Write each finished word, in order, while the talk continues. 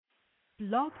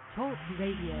Blog Talk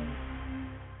Radio.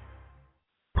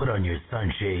 Put on your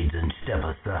sunshades and step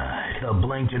aside. The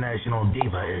Bling International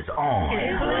Diva is on.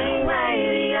 It's Bling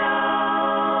Radio.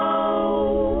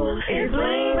 It's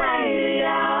Bling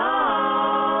Radio.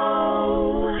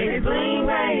 It's Bling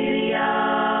Radio.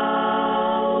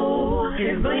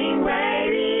 It's Bling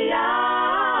Radio.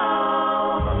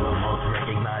 From the most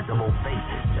recognizable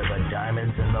faces to the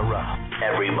diamonds in the rough,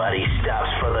 everybody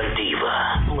stops for the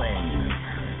Diva. Bling.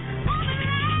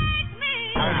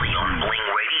 Only on Bling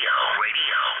Radio.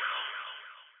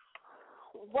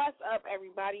 What's up,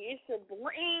 everybody? It's your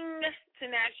Bling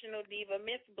International Diva,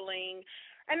 Miss Bling,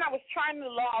 and I was trying to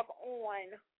log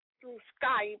on through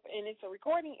Skype, and it's a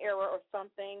recording error or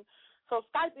something. So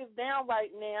Skype is down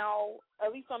right now, at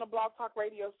least on the Blog Talk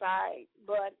Radio side.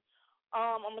 But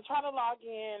I'm gonna try to log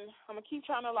in. I'm gonna keep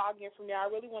trying to log in from there. I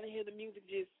really want to hear the music.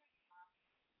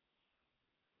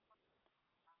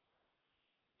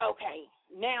 Okay,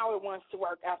 now it wants to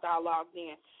work after I logged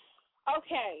in.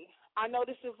 Okay, I know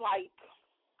this is like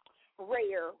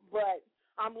rare, but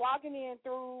I'm logging in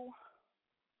through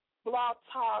Blog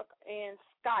Talk and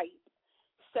Skype.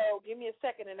 So give me a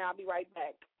second and I'll be right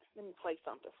back. Let me play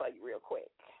something for you real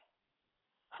quick.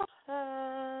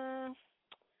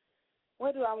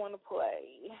 What do I want to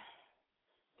play?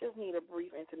 Just need a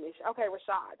brief intermission. Okay,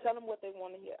 Rashad, tell them what they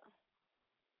want to hear.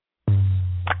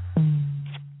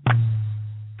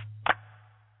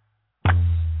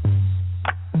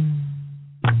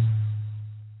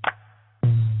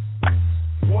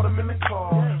 Watermelon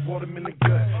car, watermelon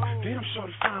gut. Damn,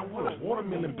 shorty fine with a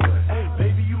watermelon blood. Hey,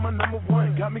 baby, you my number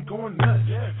one, got me going nuts.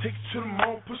 Take you to the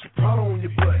mall, put some powder on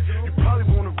your butt. You probably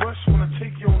wanna rush when I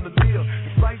take you on the meal.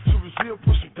 The flight to Brazil,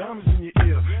 put some diamonds in your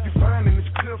ear. You fine and it's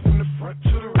clear from the front to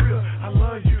the rear. I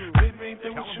love you, baby, ain't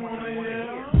that what you wanna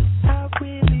hear? I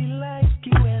really like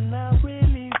you and I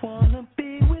really wanna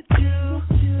be with you.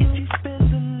 If you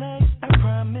spend the night, I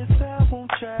promise I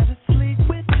won't try to sleep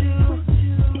with you.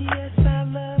 Yes, I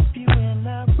love you and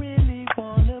I really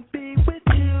wanna be with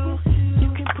you. You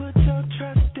can put your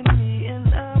trust in me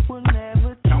and I will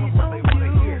never cheat on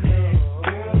you.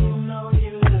 Girl, you know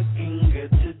you're looking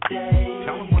good today.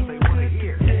 Tell them what they wanna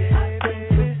hear. I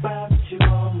think about you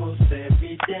almost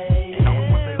every day. Tell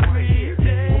them what they wanna hear.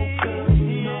 Girl, you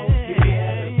know you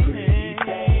got a pretty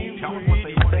face. Tell them what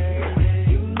they wanna hear.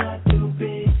 You're not too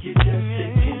big, you're just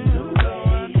sticking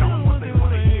away. Tell them what they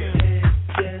wanna hear.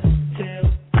 Just tell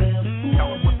them. Tell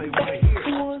them what they wanna hear.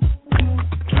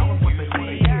 Tell them what they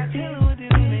wanna hear.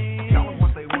 Tell them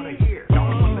what they wanna hear. Tell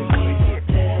them what they wanna hear.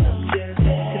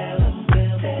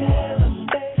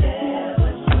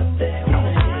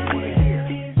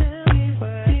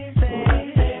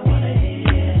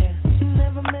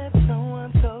 Never met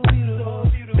someone so beautiful.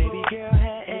 Baby girl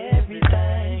had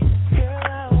everything. Girl,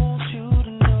 I want you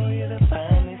to know you're the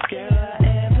finest girl I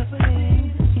ever seen.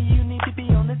 You need to be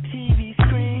on the TV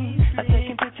screen. I'm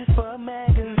taking pictures for a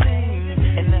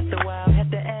magazine. And after a while, I had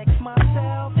to ask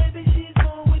myself, maybe she's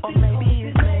going with or maybe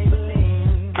it's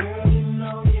Maybelline. Girl, you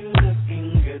know you're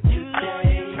looking good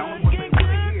today. Tell them what they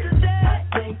wanna hear. I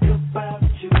think about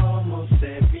you almost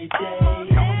every day. Tell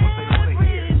them what they wanna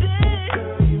hear.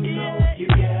 Girl, you know you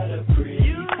got a pretty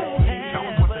face. Tell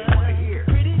them what they wanna hear.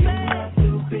 You're not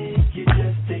too big, you're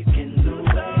just taking the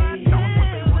way. Tell them what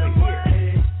they wanna hear.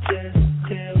 Just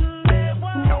tell them.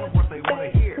 Tell them what they wanna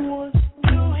hear. Want to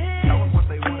hear. Tell them what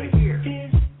they wanna hear.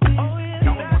 Tell them what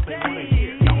they wanna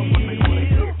hear.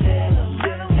 Tell them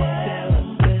what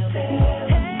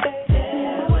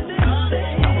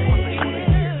they wanna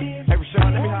hear. Hey, Rashawn,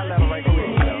 let me holler at her right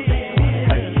quick.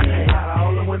 Hey, out of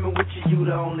all the women with you, you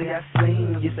the only I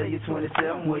seen. You say you're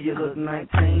 27, well you look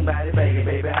 19. Body baby,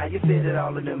 baby, how you fit it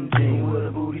all in them jeans? With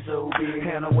a booty so big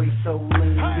and a waist so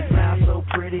lean. You smile so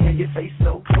pretty and your face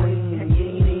so clean. And you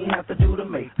ain't even have to do the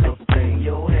makeup thing.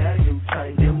 Your hair, you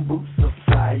tight, them boots will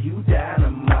fly. You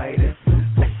dynamite and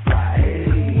super fly. Hey.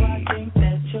 I think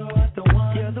that you're the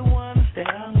one. You're the one that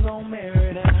I'm gonna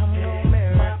marry. That I'm gonna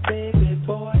marry. My baby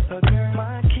boy, a girl,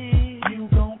 my kid. You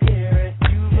gon' carry it.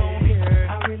 You gon' carry it.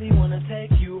 I really wanna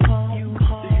take you home,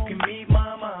 so you can meet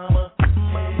my mama.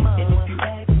 And if you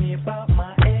ask me about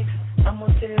my ex, I'ma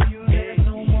tell you there's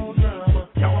no more drama.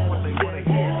 Tell them what they wanna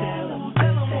hear.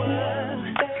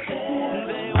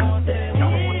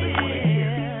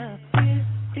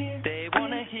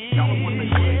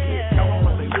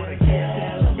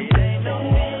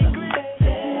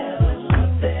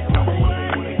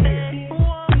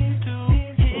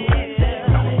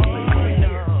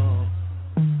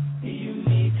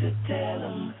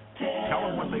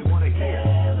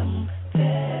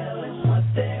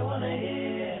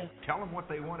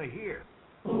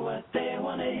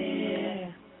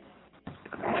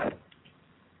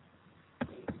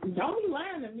 Don't be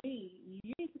lying to me.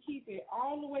 You need to keep it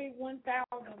all the way 1,000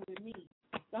 with me.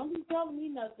 Don't be telling me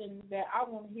nothing that I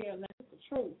want to hear unless it's the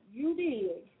truth. You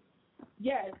did.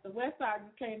 Yes, the West Side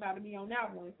just came out of me on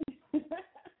that one.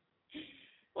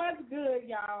 What's good,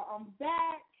 y'all? I'm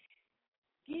back.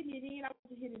 Getting it in. I want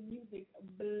to hear the music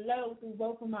blow through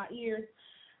both of my ears.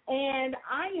 And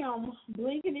I am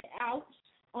blinking it out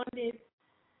on this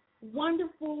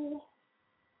wonderful,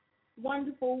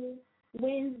 wonderful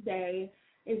Wednesday.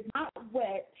 It's not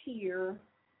wet here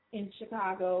in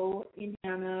Chicago,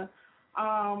 Indiana.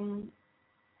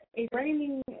 It's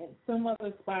raining in some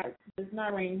other spots. It's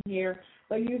not raining here.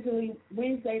 But usually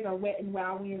Wednesdays are wet and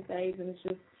wild Wednesdays, and it's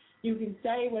just you can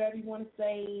say whatever you want to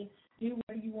say, do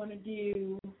whatever you want to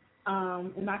do,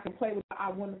 and I can play what I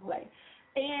want to play.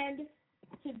 And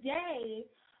today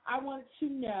I want to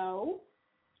know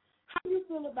how you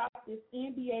feel about this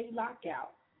NBA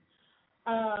lockout.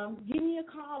 Give me a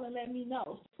call and let me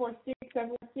know.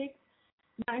 46716-9719.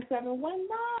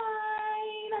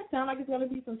 I sound like it's going to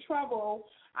be some trouble.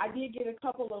 I did get a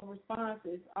couple of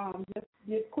responses.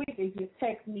 Just quick, they just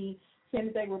text me saying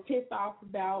that they were pissed off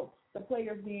about the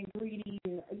players being greedy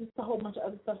and just a whole bunch of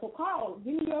other stuff. So call.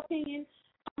 Give me your opinion.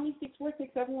 Call me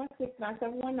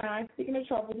 646-716-9719. Speaking of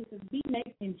trouble, this is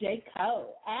B-Make and J.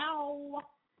 Cole. Ow.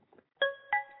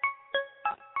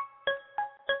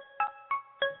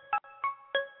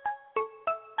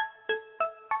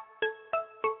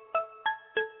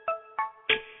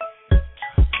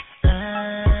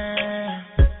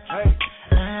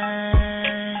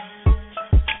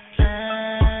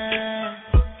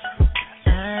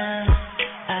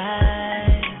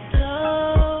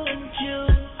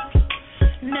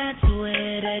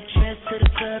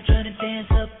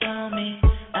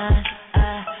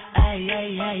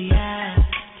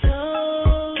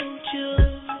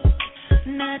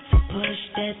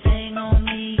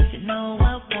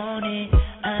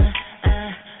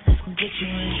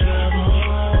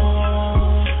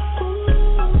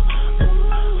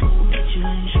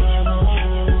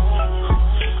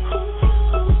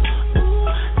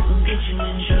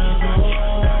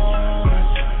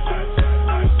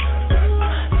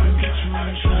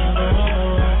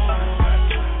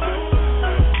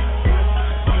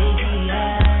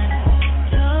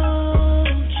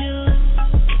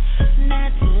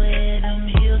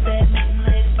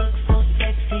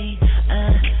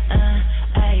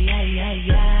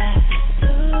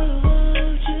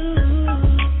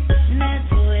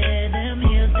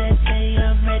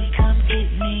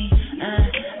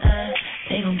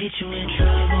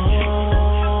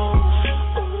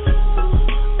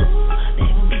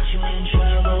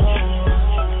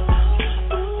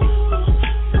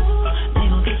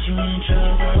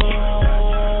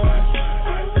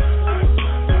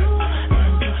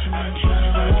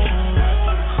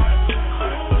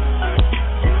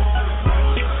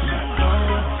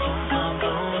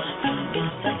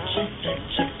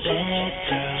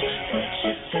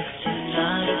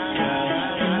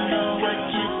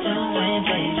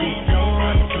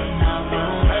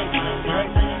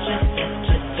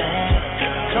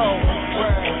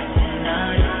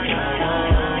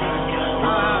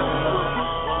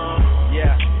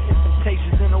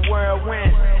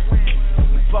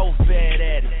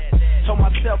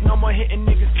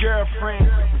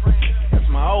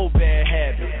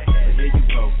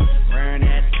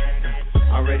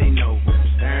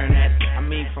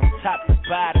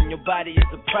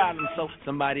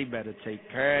 Somebody better take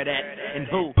care of that. And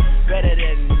who better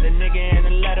than the nigga in the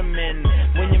Letterman?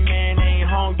 When your man ain't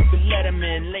home, you can let him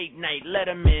in. Late night, let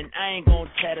him in. I ain't gonna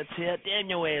tattletale. Damn,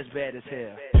 your ass bad as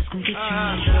hell. It's gonna get you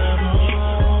in trouble.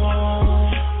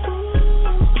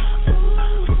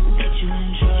 Get you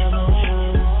in trouble.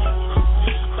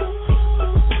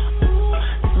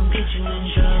 It's gonna get you in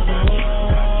trouble.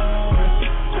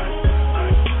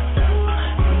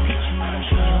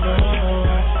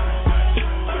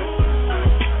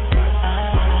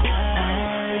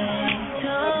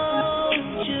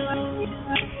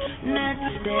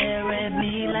 Stare at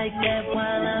me like that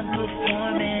while I'm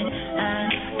performing. I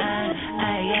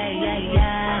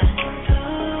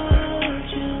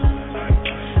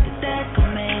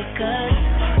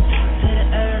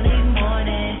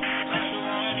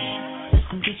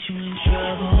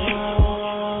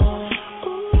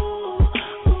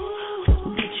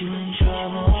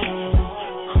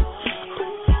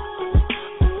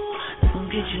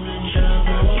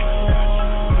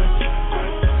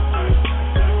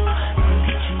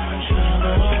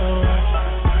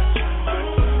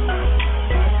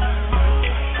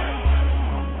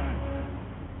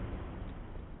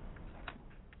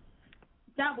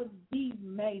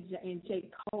Ray J and J.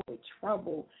 Cole with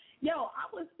Trouble. Yo, I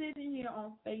was sitting here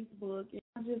on Facebook and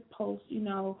I just post,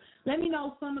 let me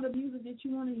know some of the music that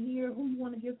you want to hear, who you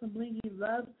want to give some blingy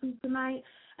love to tonight,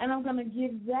 and I'm going to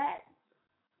give that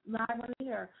live on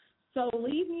here. So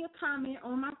leave me a comment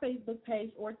on my Facebook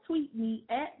page or tweet me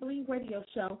at Bling Radio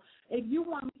Show if you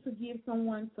want me to give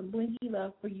someone some blingy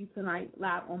love for you tonight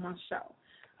live on my show.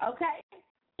 Okay?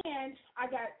 And I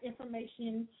got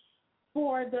information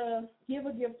for the Give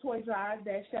a Gift toy drive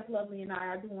that Chef Lovely and I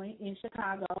are doing in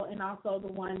Chicago, and also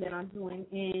the one that I'm doing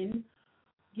in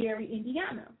Gary,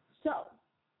 Indiana. So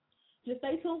just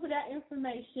stay tuned for that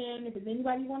information. If there's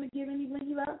anybody you want to give any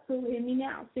blingy love to, hit me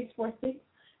now,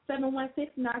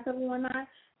 646-716-9719.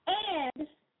 And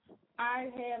I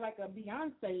had like a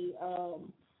Beyonce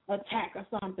attack or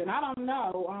something. I don't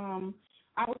know.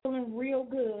 I was feeling real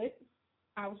good.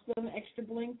 I was feeling extra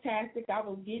bling-tastic. I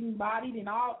was getting bodied and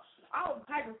all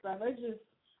type of stuff.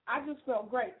 I just felt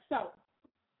great. So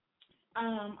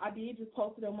I did just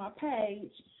post it on my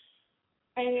page,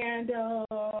 and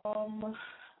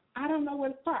I don't know where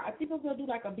to start. I think I'm going to do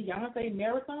like a Beyonce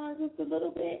marathon just a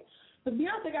little bit. But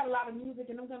Beyonce got a lot of music,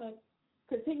 and I'm going to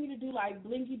continue to do like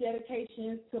blingy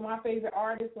dedications to my favorite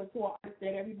artists or to an artist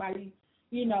that everybody,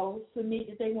 submit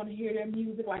that they want to hear their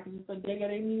music, like just a dig of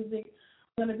their music.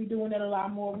 I'm going to be doing that a lot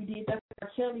more. We did that for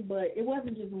Kelly, but it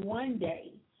wasn't just one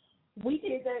day. We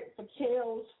did that for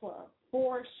Kel's for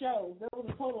 4 shows. There was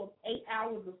a total of 8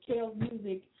 hours of Kel's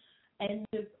music and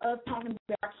just us talking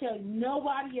about Kelly.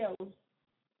 Nobody else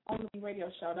on the radio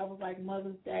show. That was like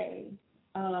Mother's Day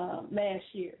last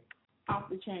year, off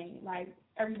the chain. Like,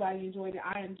 everybody enjoyed it.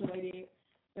 I enjoyed it.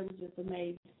 It was just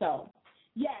amazing. So,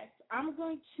 yes, I'm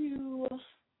going to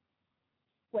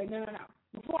 – wait, no.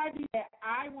 Before I do that,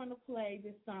 I want to play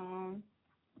this song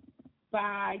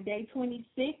by Day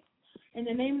 26, and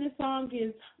the name of the song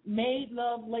is Made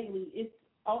Love Lately. It's,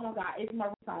 oh my God, it's my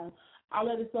song. I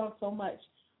love this song so much.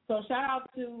 So shout out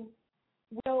to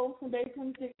Will from Day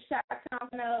 26, shout out to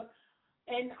Coming Up,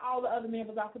 and all the other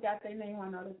members. I forgot their name. I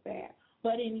know that's bad.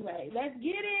 But anyway, let's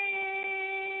get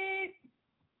it.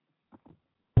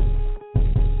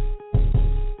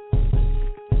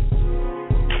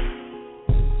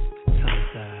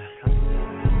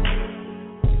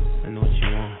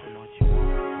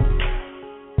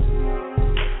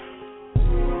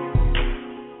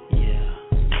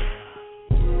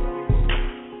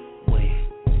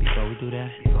 Before we do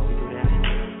that,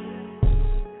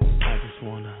 I just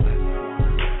wanna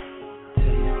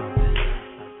tell you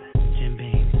something. Jim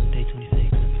Beam, Day 26,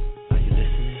 are you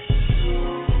listening?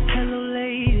 Hello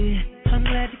lady, I'm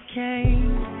glad you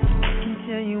came. I can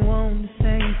tell you on the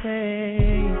same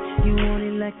page. You want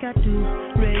it like I do,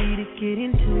 ready to get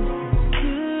into some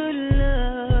good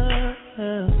love.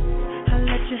 I'll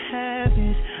let you have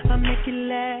it, I'll make it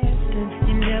last, and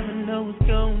you never know what's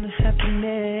gonna happen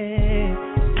next.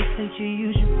 Ain't your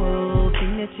usual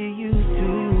thing that you used to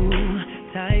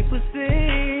type of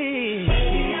thing.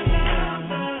 Baby, I love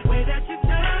the way that you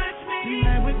touch me.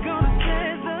 Tonight we're gonna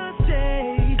set the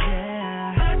stage,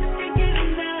 yeah. I just can't get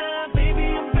enough, baby,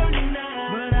 I'm burning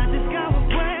up. But I just got a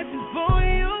question for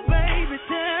you, baby,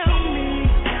 tell me.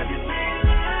 Have you made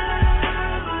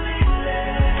love lately?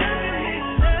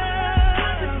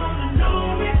 I just wanna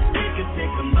know if we could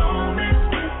take a moment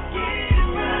to get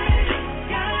it right.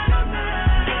 Got all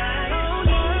night.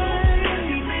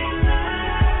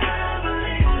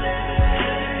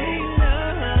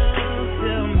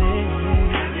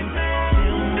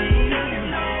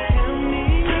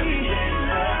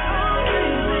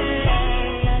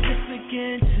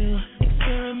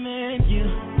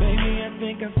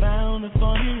 I found the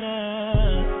formula.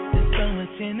 There's so much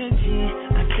energy.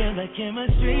 I feel like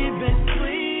chemistry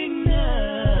between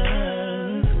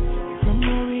us. From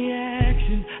your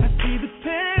reaction, I see the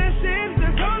passion.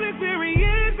 There's whole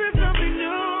experience. There's something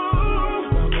new.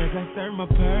 As long as I serve my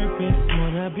purpose,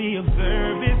 wanna be of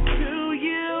service to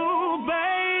you,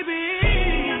 baby.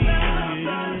 I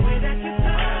love the way that you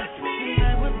touch me.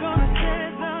 Tonight we're gonna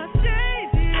set the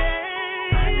stage,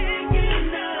 yeah. I can't get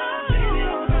enough, baby,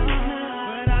 I'm burning up.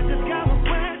 But I just got one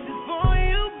question for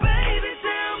you, baby,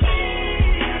 tell me.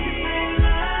 Have you made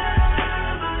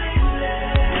love lately?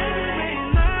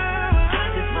 I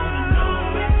just wanna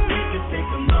know if we could take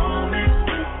a moment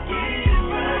to get it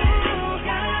right.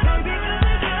 Got to be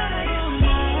good,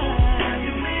 have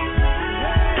you made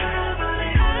love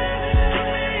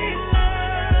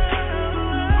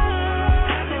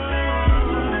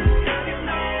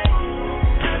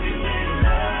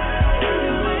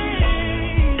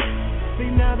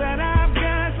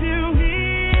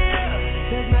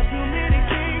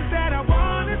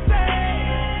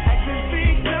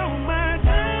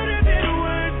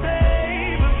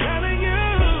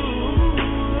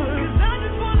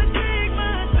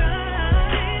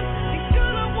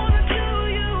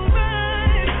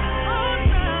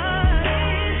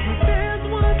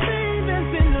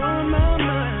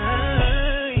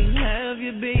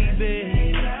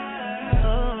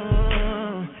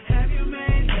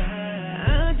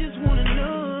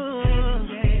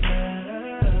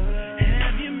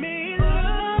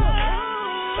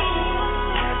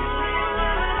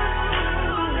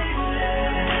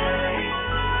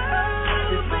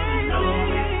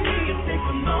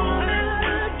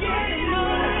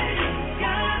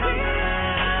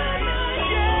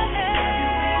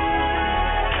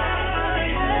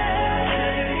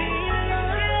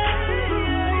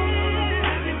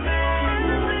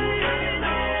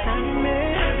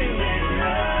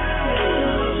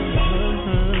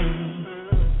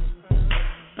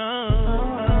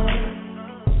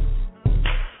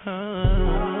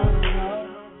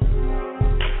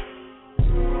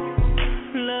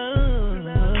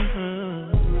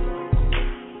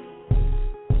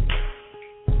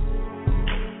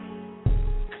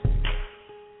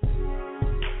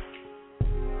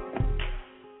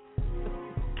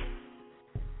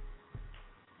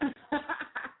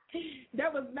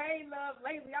was Made Love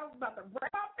Lately. I was about to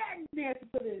break my back dancing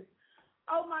to this.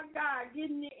 Oh, my God.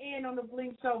 Getting it in on the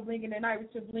Bling Show, Blinging at Night with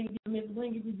your Bling, Miss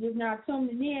Bling. If you just now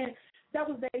tuning in, that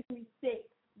was Day 26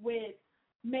 with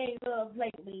Made Love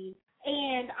Lately.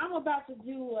 And I'm about to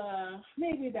do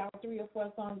maybe about 3 or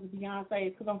 4 songs of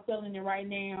Beyonce's because I'm feeling it right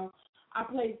now. I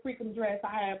played Freakum Dress.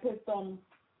 I had put some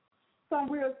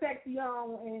real sexy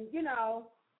on, and, you know,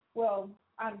 well,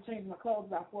 I've changed my clothes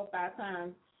about 4 or 5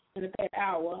 times in the past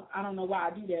hour. I don't know why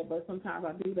I do that, but sometimes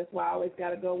I do. That's why I always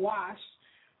got to go wash.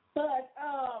 But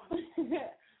I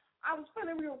was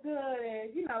feeling real good,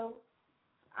 and, you know,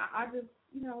 I just,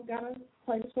 you know, got to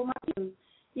play this for my kids.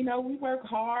 You know, we work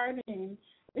hard, and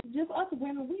it's just us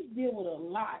women, we deal with a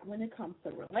lot when it comes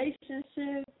to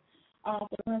relationships, for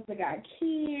the ones that got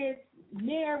kids,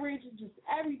 marriage, just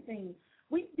everything.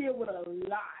 We deal with a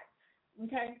lot,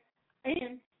 okay?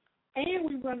 And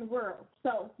we run the world.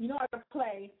 So, you know how to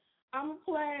play. I'm going to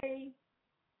play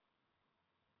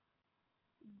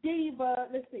Diva.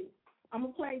 Let's see. I'm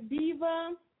going to play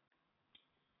Diva,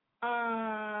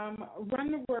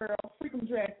 Run the World, Freakum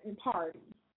Dress, and Party.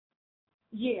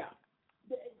 Yeah.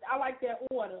 I like that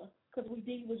order because we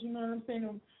divas, you know what I'm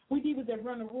saying? We divas that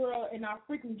run the world in our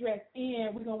Freakum Dress,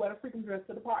 and we're going to wear the Freakum Dress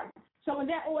to the party. So in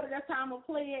that order, that's how I'm going to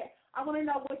play it. I want to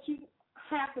know what you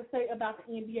have to say about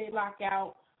the NBA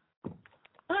lockout.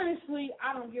 Honestly,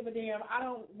 I don't give a damn. I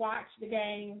don't watch the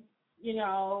game. You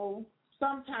know,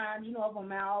 sometimes, you know, if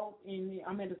I'm out and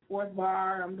I'm at a sports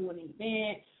bar, I'm doing an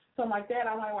event, something like that,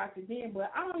 I might watch it then.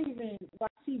 But I don't even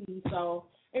watch TV, so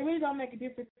it really don't make a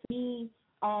difference to me.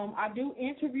 I do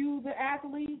interview the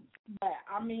athletes, but,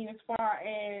 I mean, as far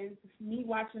as me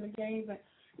watching the games,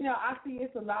 you know, I see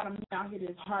it's a lot of men out here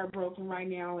that's heartbroken right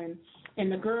now, and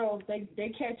the girls, they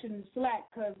catching the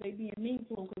slack because they being mean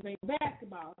to them because they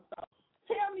basketball. So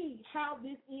tell me how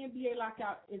this NBA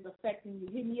lockout is affecting you.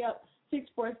 Hit me up,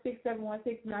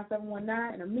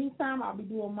 646-716-9719. In the meantime, I'll be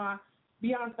doing my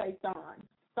Beyonce song,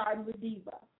 starting with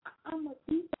Diva. I'm a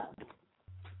Diva.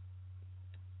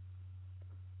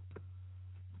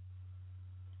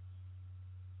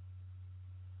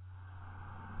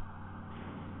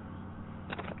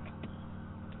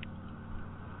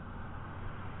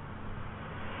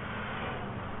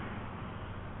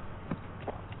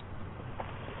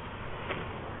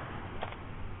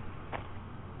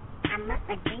 I'm not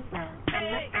a diva.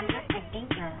 I'm not a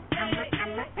diva.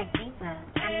 I'm not a diva.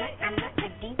 I'm not a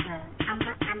diva. I'm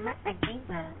not a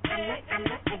diva. I'm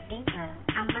not a diva.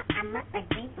 I'm not a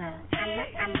diva.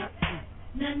 I'm not.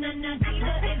 No,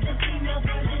 diva is the female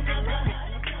version of a.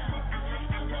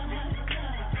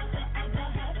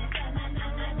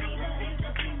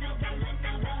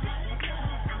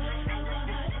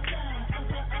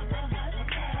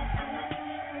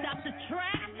 Stop the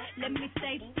track. Let me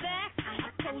say facts.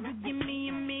 Told you give me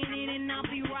a minute and I'll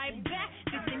be right back.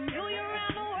 50 million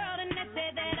around the world and they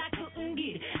said that I couldn't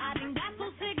get it. I done got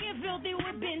so sick and filthy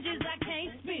with binges I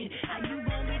can't spin. How you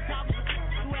gon' be talking?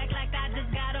 You act like I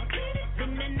just got a pit.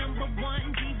 Been the number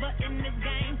one diva in this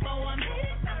game for a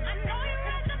minute. I know you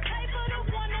have to pay for the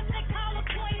one that they call a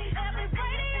queen. Every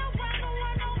radio around the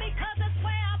world know me 'cause that's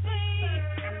where I be.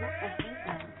 I'm not a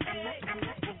diva. I'm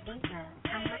not a diva.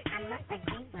 I'm not a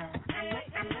diva.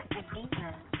 I'm not a diva.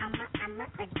 I'm not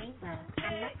a diva.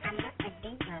 I'm not a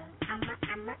diva. I'm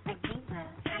not a diva.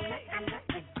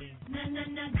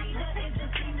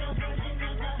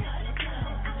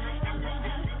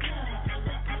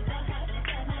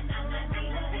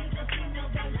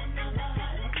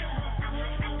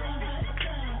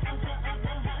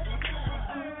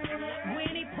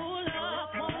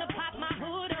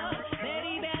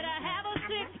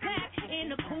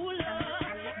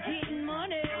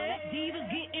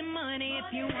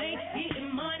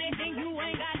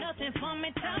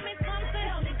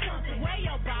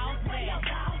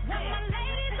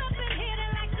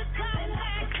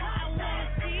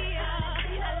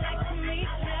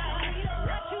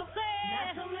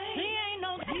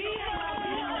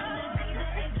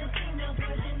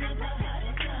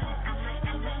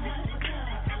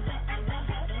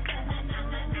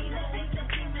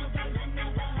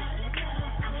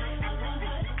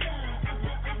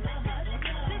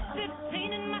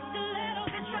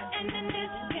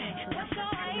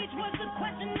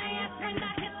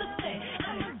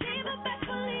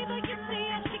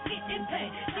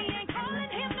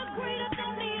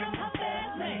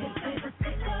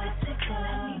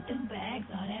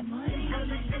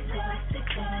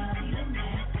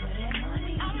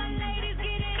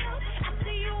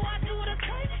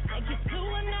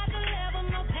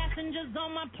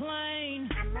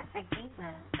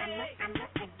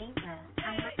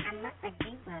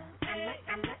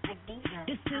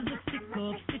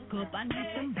 up, I need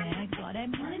some bags, all that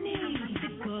money.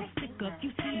 Stick up, you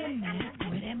see the mask,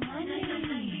 where that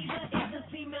money? It's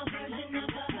a female version of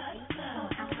a hustler.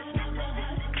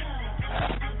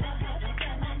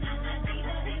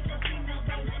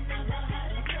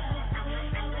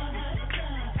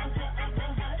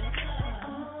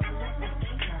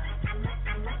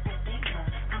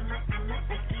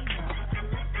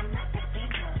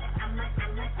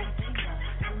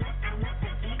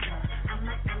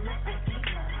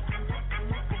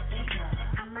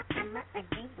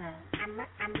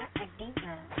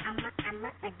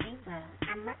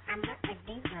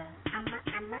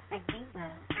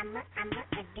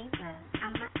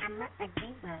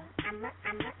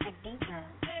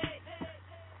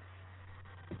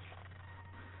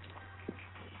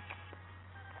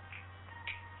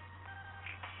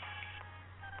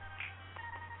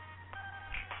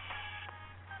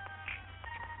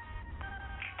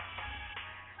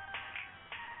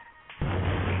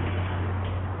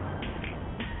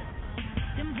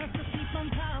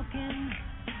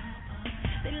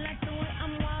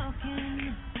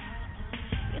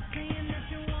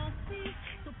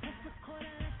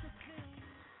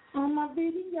 On my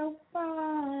video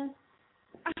fine. Oh,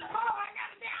 I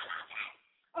got it down.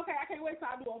 Okay, I can't wait till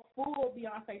I do a full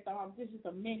Beyonce song. This is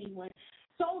a mini one.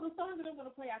 So the song that I'm going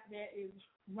to play after that is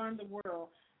Run the World.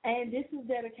 And this is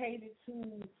dedicated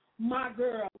to my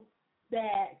girls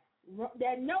that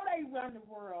know they run the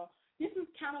world. This is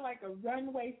kind of like a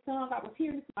runway song. I was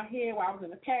hearing this in my head while I was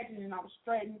in a pageant and I was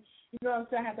strutting. You know what I'm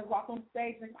saying? I had to walk on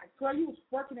stage and like, girl, you was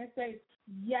working that stage.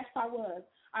 Yes, I was.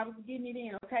 I was getting it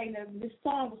in, okay? Now, this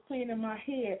song was playing in my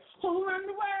head. Who run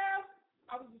the world?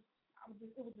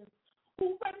 It was just,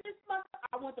 who run this mother?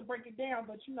 I wanted to break it down,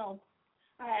 but, you know,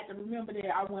 I had to remember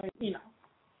that I wasn't, you know,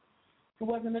 it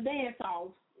wasn't a dance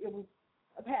off. It was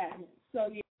a pageant. So,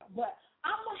 yeah, but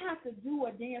I'm going to have to do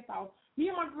a dance off. Me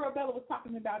and my girl Bella was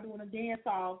talking about doing a dance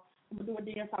off. I'm going to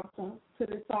do a dance off to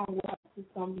this song with us. It's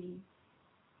going to be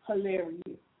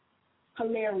hilarious.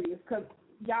 Hilarious, because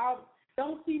y'all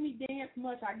don't see me dance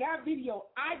much. I got video.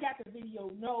 I got the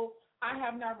video. No, I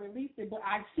have not released it, but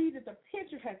I see that the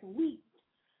picture has leaked,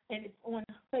 and it's on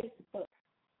Facebook.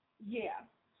 Yeah.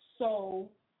 So,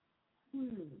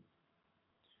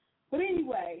 But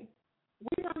anyway,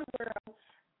 we run the world,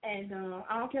 and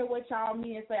I don't care what y'all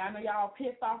men say. I know y'all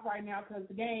pissed off right now because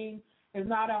the game is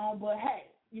not on, but hey,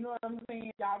 you know what I'm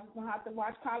saying? Y'all just going to have to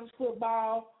watch college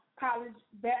football, college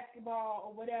basketball,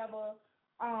 or whatever.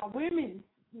 Women,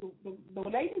 the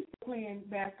ladies playing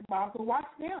basketball, so watch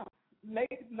them.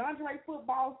 Lingerie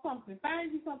football, something.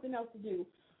 Find you something else to do.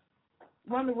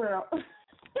 Run the world.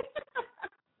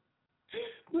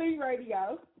 Bling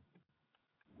Radio.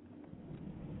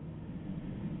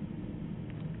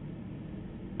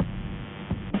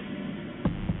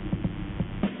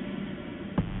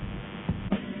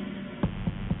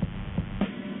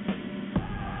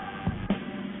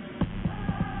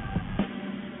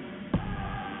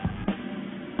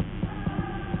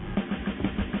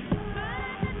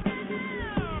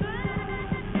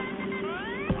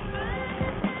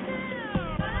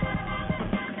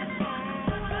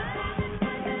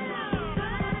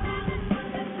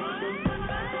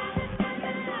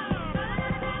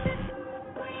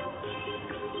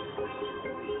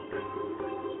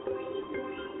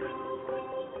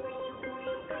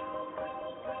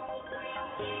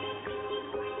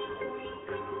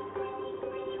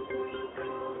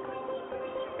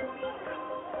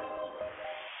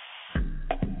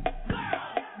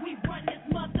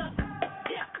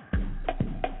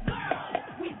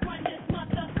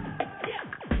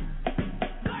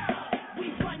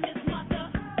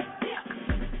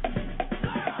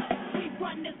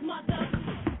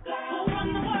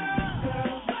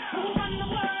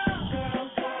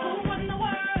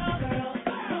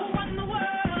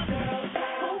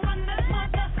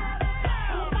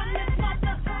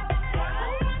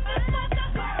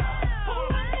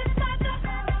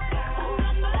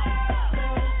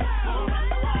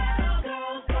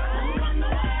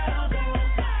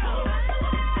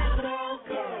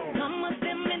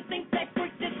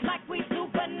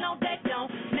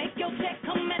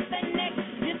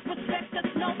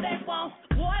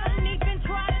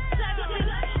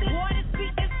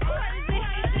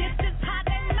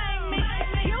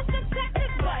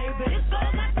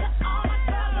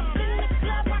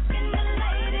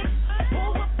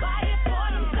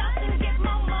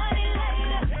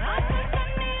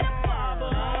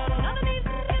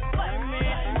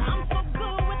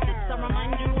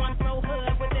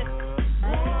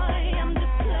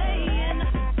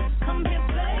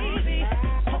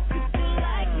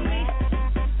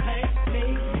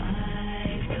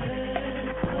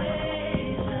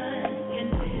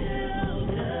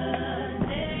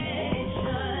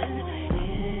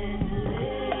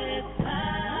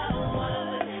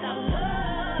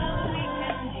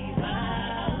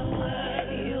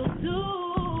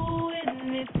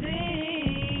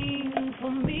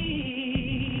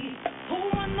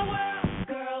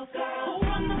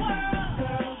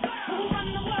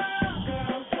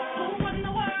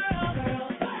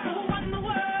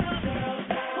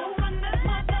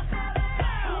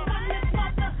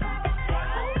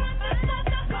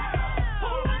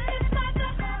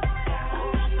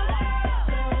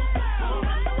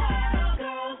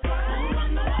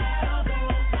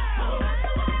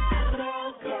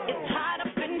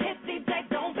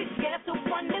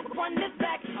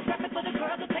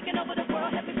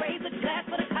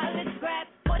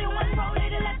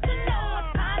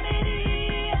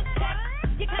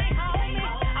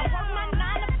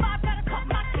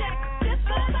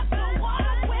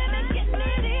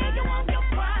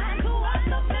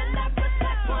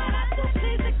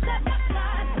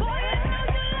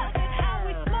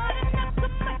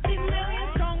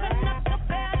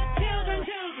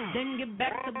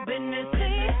 back to business.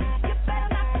 You better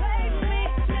not play me.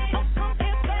 Oh, come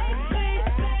here, baby.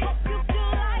 Hope you do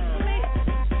like me.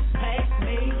 Pay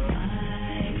me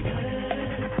my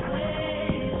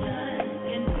persuasion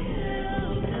and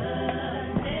build a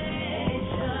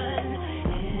nation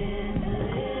in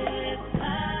this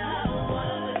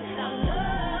power. Our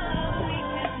love we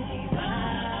can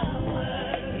devour.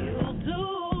 You'll do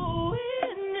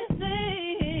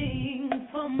anything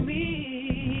for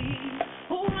me.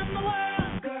 Who run the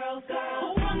world, girls? Who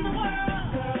run the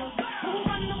world, girls? Who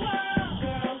run the world,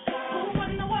 girls? Who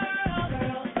run the world,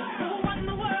 girls? Who run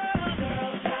the world,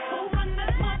 girls? Who run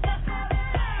this mother?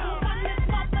 Who run this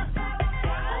mother? Who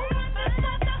run this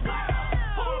mother?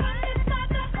 Who run this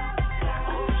mother?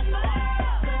 Who run the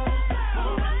world, girls? Who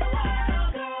run the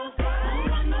world, girls? Who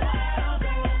run the world,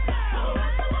 girls? Who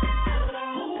run the world?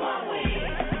 Who are we?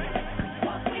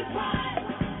 What we run?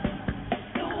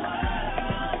 The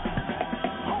world.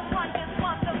 Who run this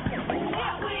mother? Who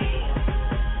are we?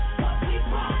 What we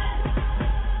run?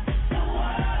 The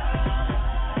world.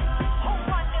 Who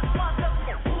run this mother?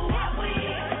 Who are we?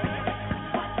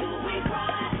 What do we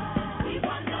run? We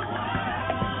run the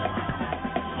world.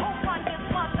 Who run this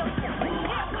mother? Who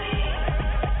are we?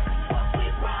 What we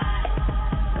run?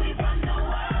 We run the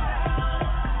world.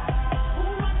 Who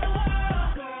run the world?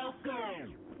 Girls,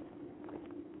 girls.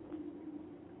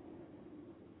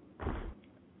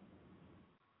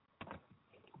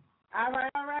 All right.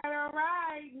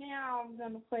 Now I'm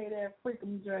gonna play that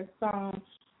freaking dress song.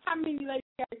 How many ladies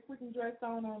got a freaking dress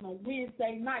on a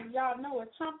Wednesday night? Y'all know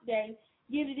it's Trump Day.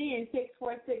 Get it in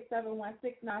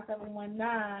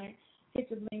 646-716-9719. Hit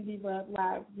your Bling Diva up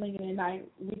live, Blingin' at night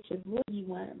with your blingy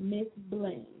one, Miss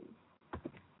Bling.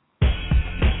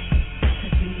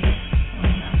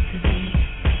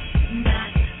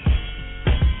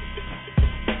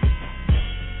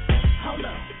 Hold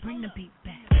up, bring the beat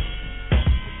back.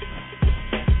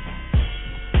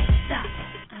 Stop,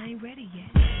 I ain't ready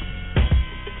yet.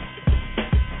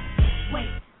 Wait,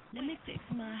 let me fix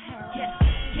my hair. Yes.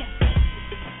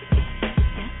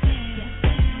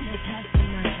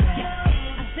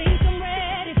 I think I'm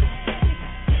ready.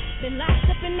 Been locked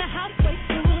up in the house way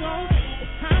too long.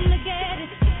 It's time to get it.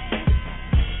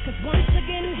 'Cause once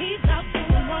again he's out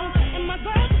doing wrong. And my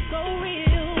girls are so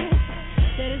real.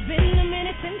 Said it's been a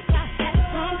minute since I had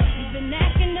some. He's been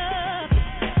acting up,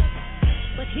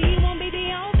 but he won't be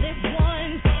the only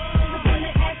one. 'Cause when the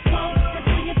X comes, that's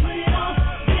when you put it on.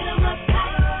 Get him up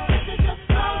tight, this is the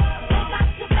flow. Go back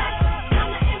to back.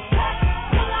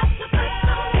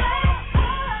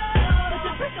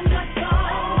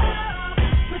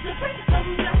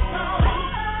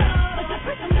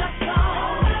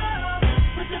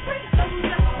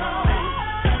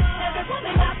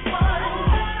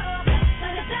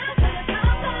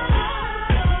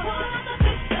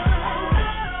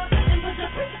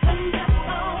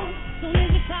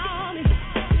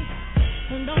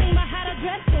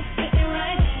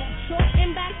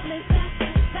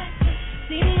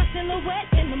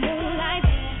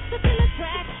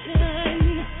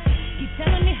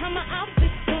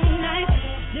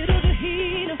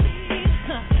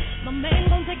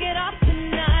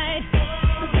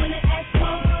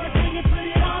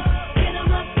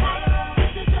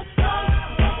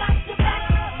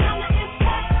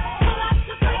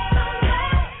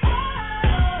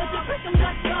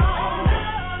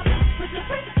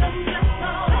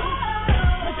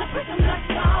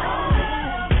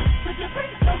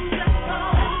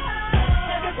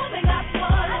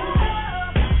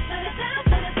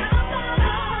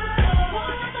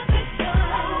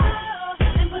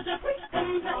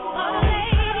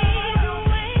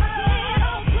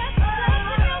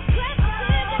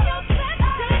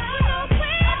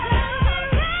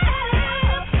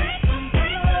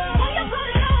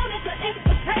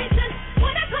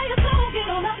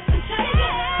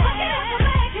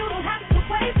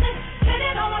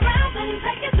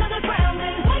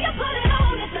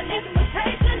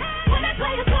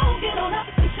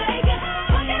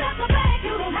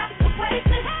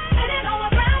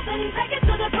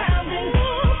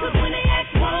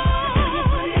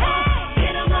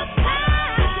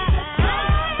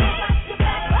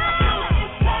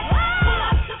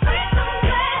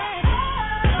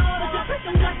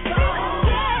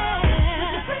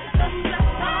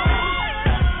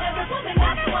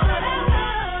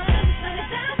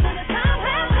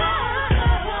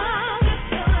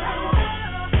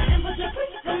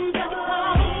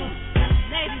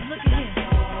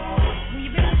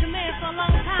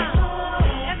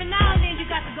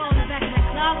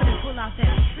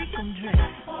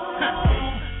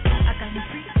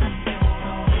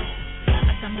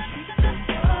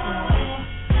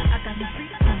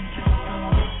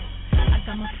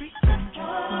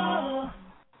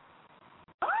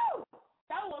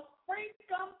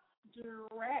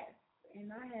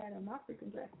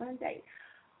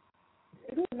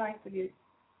 nice to get.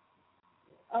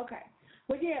 Okay.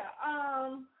 But yeah,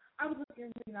 I was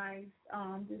looking really nice.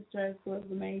 This dress was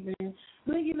amazing.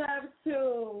 Blingy loves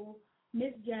to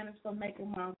Miss Janice for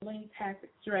making my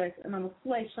bling-tastic dress, and I'm a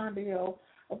slay Shondell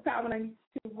of Power 92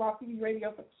 Raw TV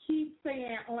Radio for keep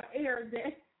saying on air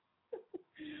that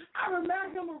I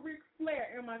remind him of Ric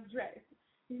Flair in my dress.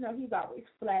 You know, he's always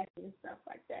flashy and stuff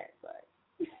like that, but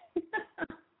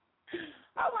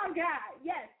oh my God,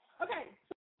 yes. Okay,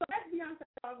 so that's Beyonce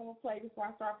I'm going to play before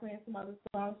I start playing some other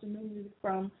songs, some new music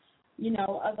from, you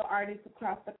know, other artists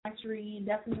across the country,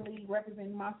 definitely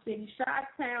representing my city,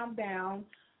 Chi-Town bound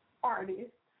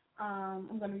artists.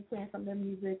 I'm going to be playing some of their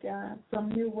music, some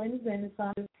new ones, and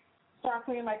some start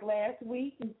playing like last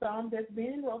week, and some that's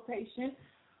been in rotation.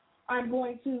 I'm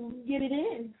going to get it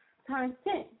in times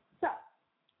 10. So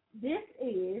this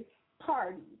is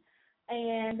Party,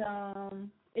 and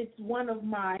it's one of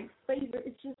my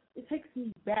favorite. It takes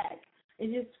me back.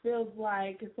 It just feels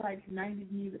like it's like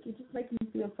 90s music. It just makes me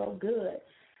feel so good.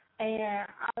 And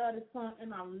I love this song,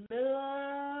 and I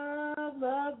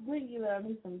love Blingy, love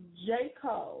me some J.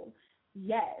 Cole.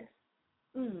 Yes.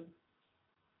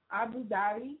 Abu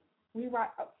Dhabi. We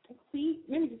rock. See,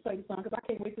 let me just play the song because I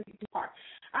can't wait to get to the part.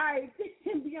 All right,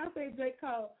 Beyonce, J.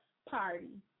 Cole, Party.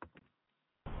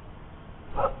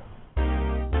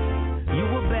 You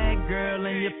a bad girl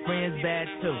and your friends bad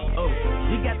too. Oh,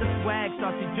 you got the swag,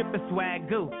 saucy drippin' swag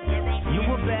goo. You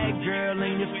a bad girl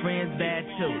and your friends bad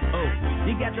too. Oh,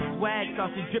 you got the swag,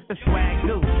 saucy drippin' swag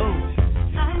goo. Oh,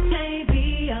 I may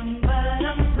be young, but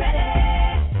I'm ready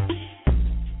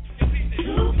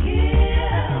to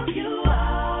give you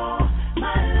all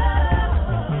my love.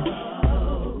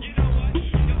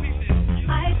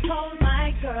 I told my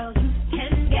girl you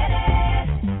can get it.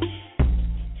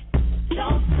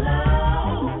 Don't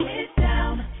slow it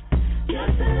down,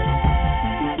 just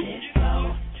let it go.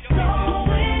 So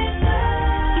in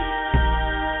love,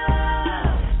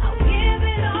 I'll give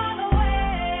it all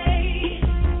away.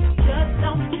 Just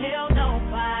don't tell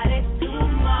nobody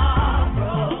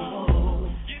tomorrow.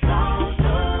 So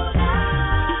tonight,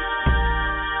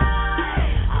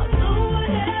 I'll do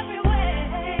it every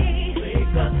way.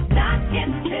 Because I can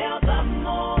tell the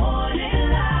morning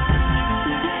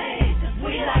light. 'Cause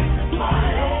we like to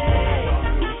party.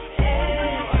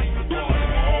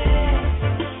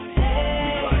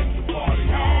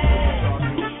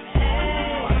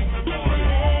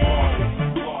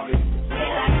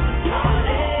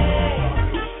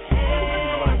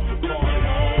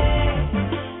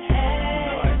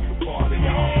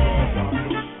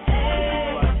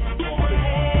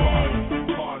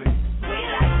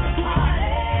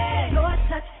 Your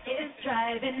touch is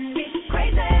driving me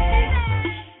crazy.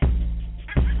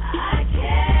 I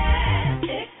can't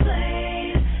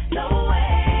explain the way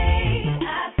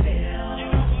I feel.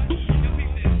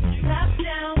 Top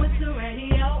down with the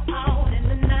radio on, and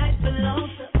the night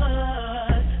belongs to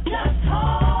us. Just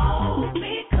hold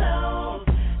me close,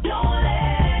 don't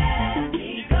let me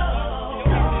go.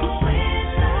 So in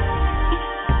love,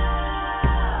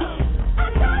 I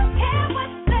don't care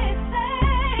what they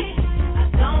say. I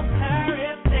don't care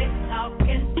if they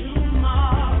talking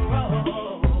tomorrow.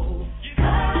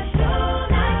 'Cause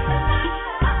tonight,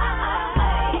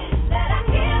 that I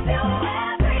give you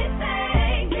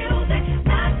everything. Music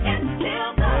not until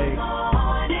the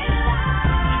morning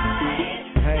light.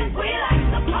 'Cause we like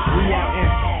to party. we out in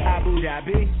Abu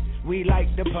Dhabi. We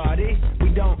like to party. We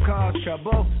don't cause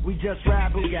trouble. We just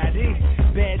ride Bugatti.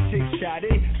 Bad chick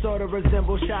shoddy, sorta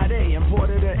resemble Sade.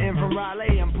 Imported her in from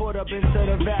Raleigh. I'm pulled up into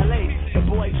the valet. The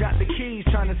boy dropped the keys,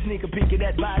 trying to sneak a peek at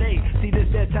that body. See, this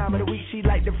that time of the week, she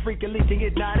like to freak a leak and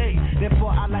get naughty.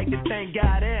 Therefore, I like to thank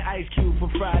God and Ice Cube for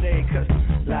Friday. 'Cause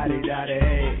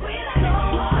la-di-da-di. We like to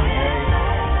party.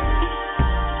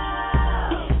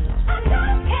 I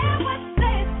don't care what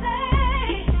they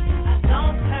say. I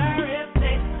don't care if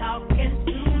they talking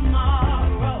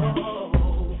tomorrow.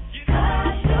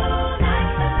 'Cause tonight,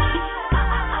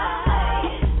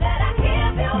 that I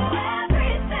give you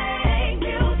everything.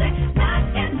 Music not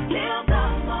until the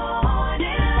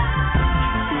morning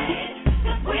light.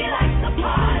 'Cause we like to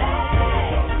party.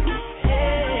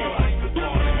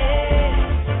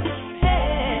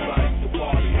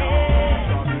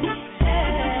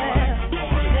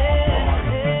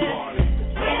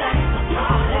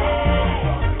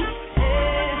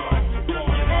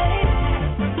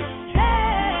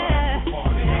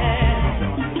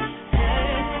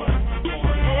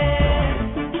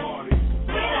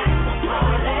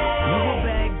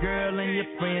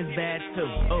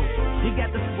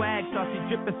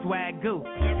 Drippin' swag goo.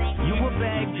 You a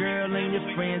bad girl and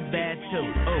your friends bad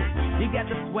too. Oh, you got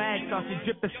the swag, saucy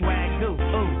drippin' swag goo.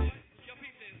 Oh.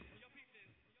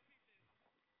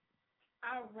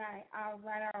 All right.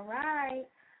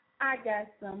 I got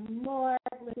some more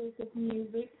exclusive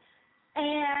music,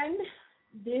 and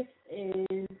this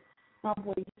is my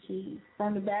boy Cheese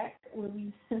from the back where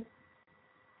we.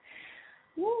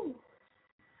 Woo!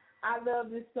 I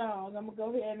love this song. I'm gonna go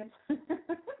ahead and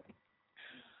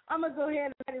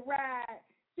let it ride.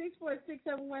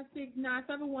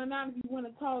 646-716-9719 if you want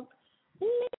to talk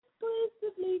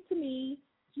exclusively to me.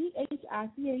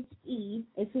 GHICHE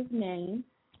is his name.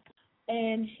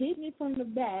 And hit me from the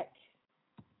back.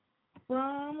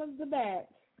 From the back.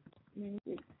 Let me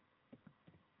see.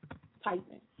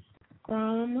 Typing.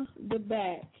 From the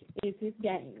back is his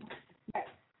game. Okay.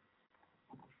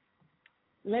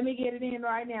 Let me get it in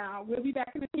right now. We'll be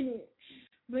back in a minute.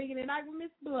 Blinging tonight with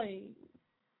Miss Bling.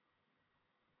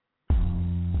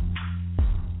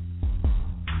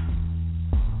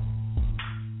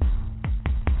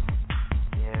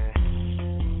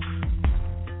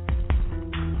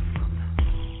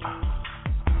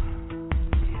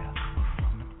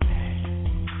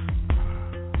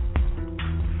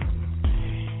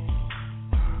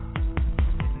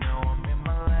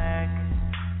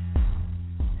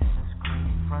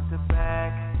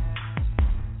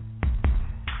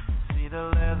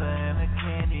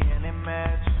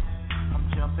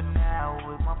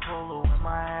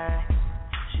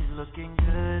 Looking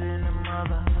good in the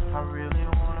mother, I really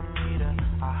wanna meet her.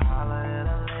 I holler at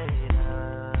her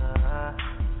later.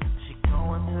 She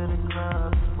going to the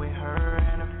club with her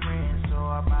and her friends, so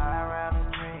I buy her out a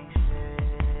drink.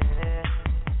 Yeah.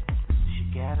 She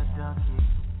got a donkey,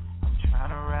 I'm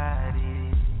tryna ride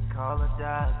it. Call a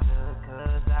doctor,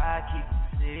 cause I keep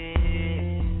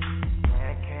sick.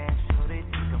 That cash, so they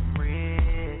think I'm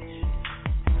rich,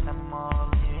 and I'm all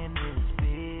in this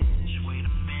bitch. Wait a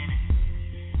minute.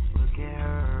 Look at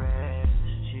her ass,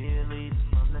 cheerleading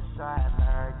from the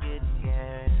sideline, getting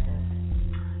gas.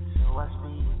 So I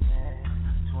speed past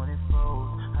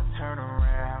 24s, I turn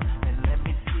around and let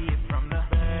me see it from the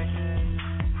back,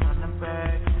 from the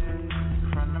back,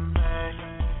 from the back.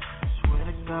 Swear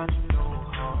to God you go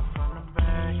hard from the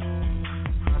back,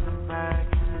 from the back,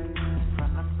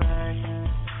 from the back.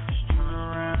 Just turn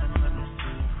around and let me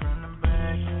see it from the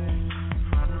back,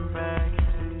 from the back,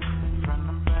 from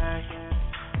the back.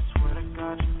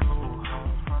 Got to go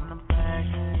home from the back,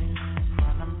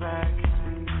 from the back,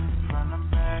 from the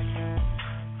back,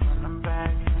 from the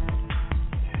back.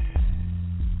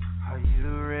 Are you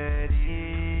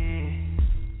ready?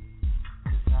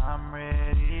 'Cause I'm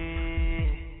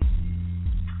ready.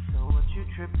 So what you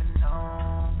tripping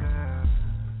on, girl?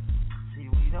 See,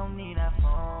 we don't need our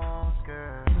phones,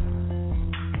 girl.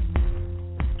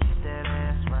 Let's keep that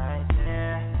ass right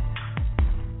there.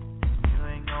 You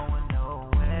ain't going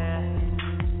nowhere.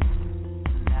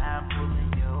 I'm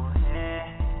pulling your hair,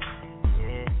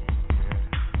 yeah,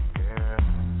 girl,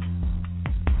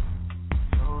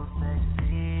 so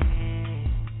sexy.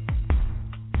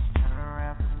 Just turn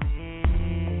around for me,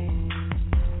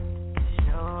 'cause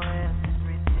your ass is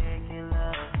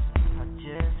ridiculous. I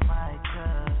just might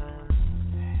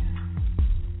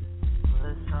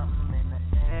put something in the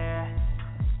air.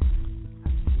 I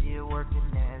see you working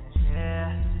that chair,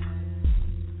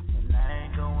 and I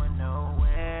ain't going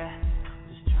nowhere.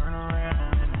 Turn around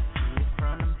and let me see it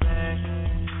from the back,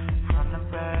 from the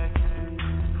back,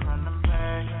 from the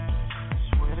back.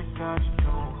 Swear to God you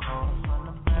go hard from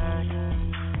the back,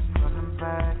 from the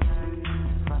back,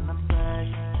 from the back.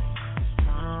 Just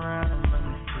turn around and let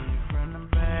me see it from the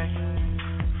back,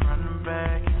 from the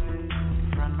back,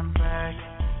 from the back.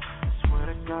 Swear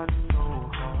to God you go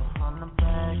hard from the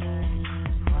back,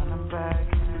 from the back,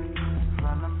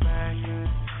 from the back,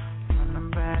 from the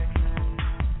back.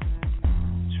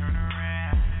 Turn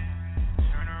around,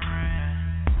 turn around,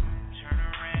 turn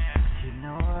around. You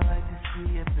know I like to see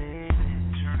you, baby.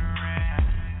 Turn around,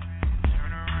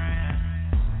 turn around,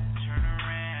 turn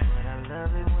around. But I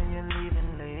love it when you're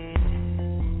leaving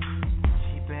late.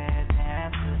 She bad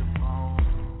down to the bone.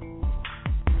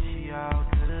 She all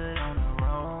good on her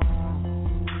own.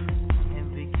 And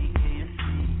Vicky gave you a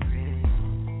secret,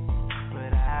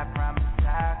 but I promise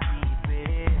I'll keep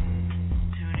it.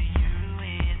 Tuning you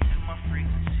into my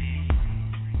frequency.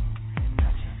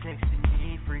 Texting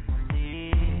me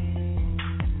frequently,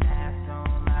 and I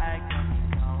don't like them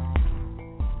alone.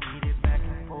 Beat it back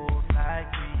and forth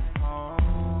like ping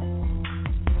pong.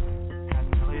 I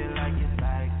know you like it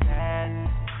like that.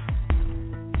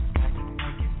 Got you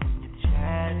naked when you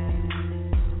chat.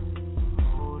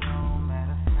 Hold on,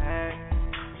 matter of fact,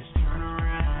 just turn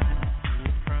around and see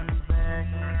it from the back,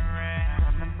 turn around,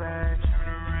 from the back, turn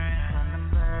around, from the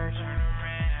back, turn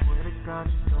around. Swear to God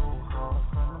you go hard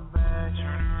from the back, turn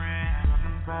around. From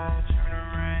the back,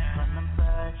 from the back.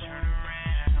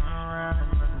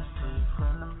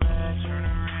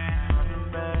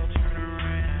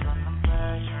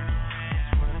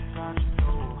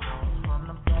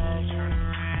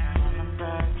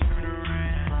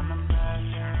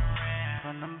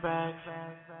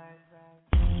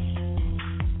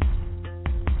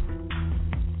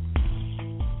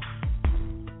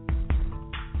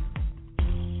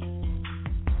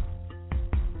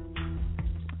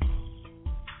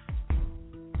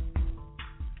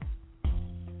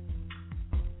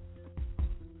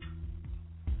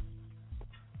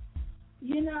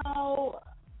 You know,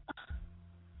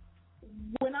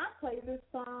 when I play this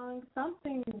song,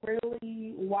 something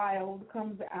really wild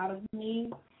comes out of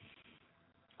me.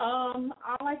 All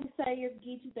I can say is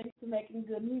Geechee, thanks for making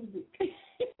good music.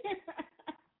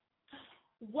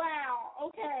 Wow,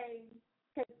 okay.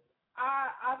 'Cause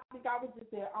I think I was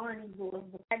just at Arnie's or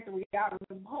the factory out of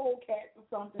the whole cat or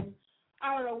something.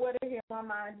 I don't know where the hell my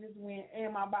mind just went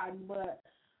and my body, but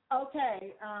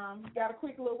okay. Got a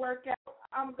quick little workout.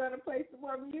 I'm gonna play some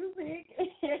more music.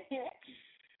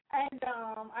 And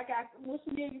I got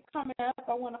some music coming up.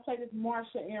 I want to play this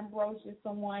Marsha Ambrosius.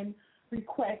 Someone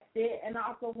requested, and I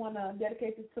also want to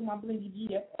dedicate this to my Blingy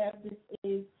GFF. This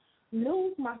is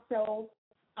Lose Myself.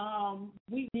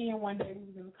 We did one day. We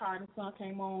was in the car, and the song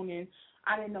came on, and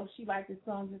I didn't know she liked this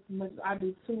song just as much as I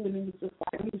do too. And it was just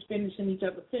like we was finishing each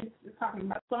other's sentences, talking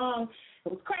about the song.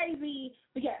 It was crazy,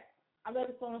 but yes, I love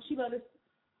the song. She loved it,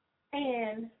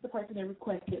 and the person that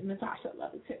requested it, Natasha,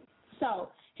 loved it too.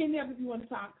 So hit me up if you want to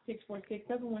talk.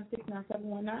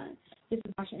 646-716-9719. This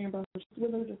is Marsha Ambrose.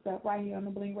 With her just up right here on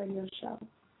the Bling Radio Show.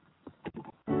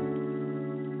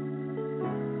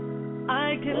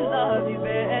 I can love you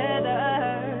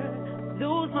better,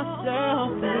 lose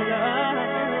myself in love.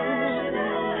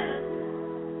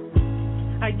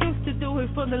 I used to do it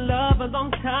for the love a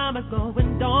long time ago,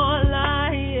 and all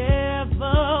I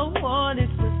ever wanted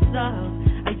was love.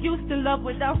 I used to love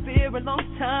without fear a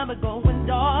long time ago,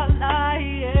 and all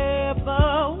I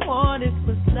ever wanted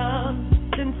was love.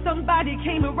 Then somebody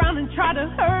came around and tried to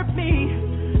hurt me,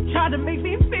 tried to make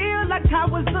me feel like I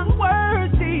was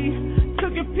unworthy.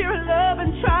 Took your pure love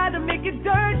and tried to make it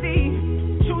dirty.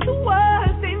 Truth was,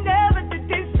 they never did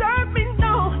deserve me,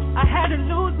 no. I had to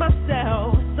lose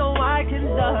myself so I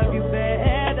can love you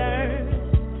better.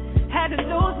 Had to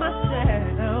lose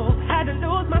myself, had to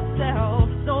lose myself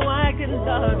so I can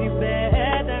love you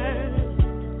better.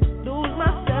 Lose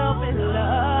myself in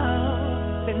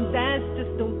love, and that's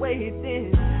just the way it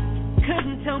is.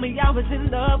 Couldn't tell me I was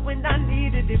in love when I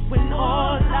needed it, when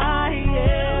all I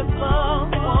ever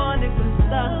wanted was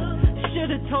love.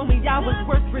 Should've told me I was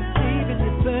worth receiving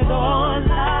it, but all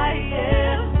I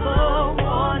ever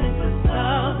wanted was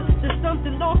love. There's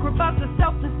something awkward about the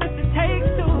selflessness it takes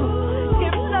to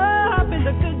give love and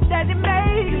the good that it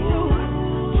makes you.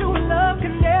 True love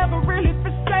can never really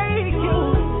forsake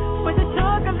you, but it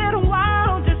took a little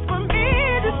while just for me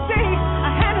to see. I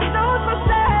had to lose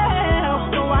myself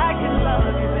so I can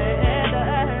love you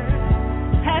better.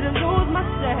 Had to lose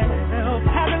myself,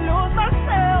 had to lose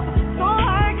myself so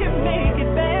I can make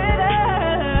it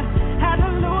better. Had to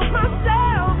lose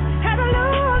myself, had to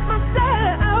lose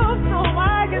myself so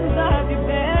I can love you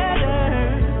better.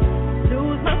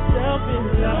 Lose myself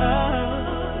in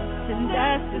love, and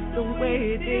that's just the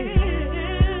way it is.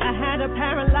 I had a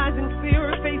paralyzing fear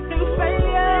of facing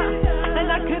failure,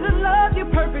 and I couldn't love you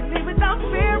perfectly without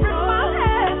fear in my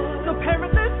head. So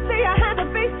perilously I had to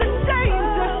face the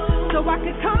danger, so I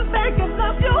could come back and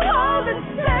love you all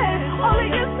instead. Only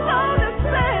your soul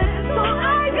instead, so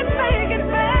I could make it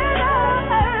better.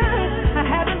 I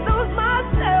had to lose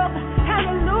myself, had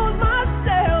to lose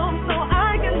myself so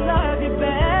I can love you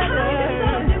better.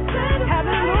 Had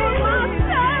to lose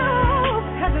myself,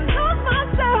 had to lose myself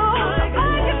so I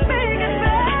can make it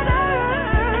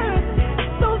better.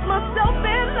 Lose myself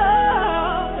in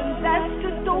love, and that's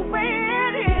just the way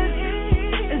it is.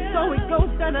 And so it goes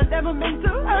down, I never meant to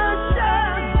hurt you.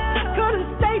 Couldn't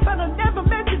stay, but I never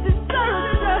meant to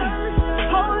desert you.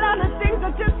 Whole lot of things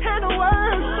I just had to work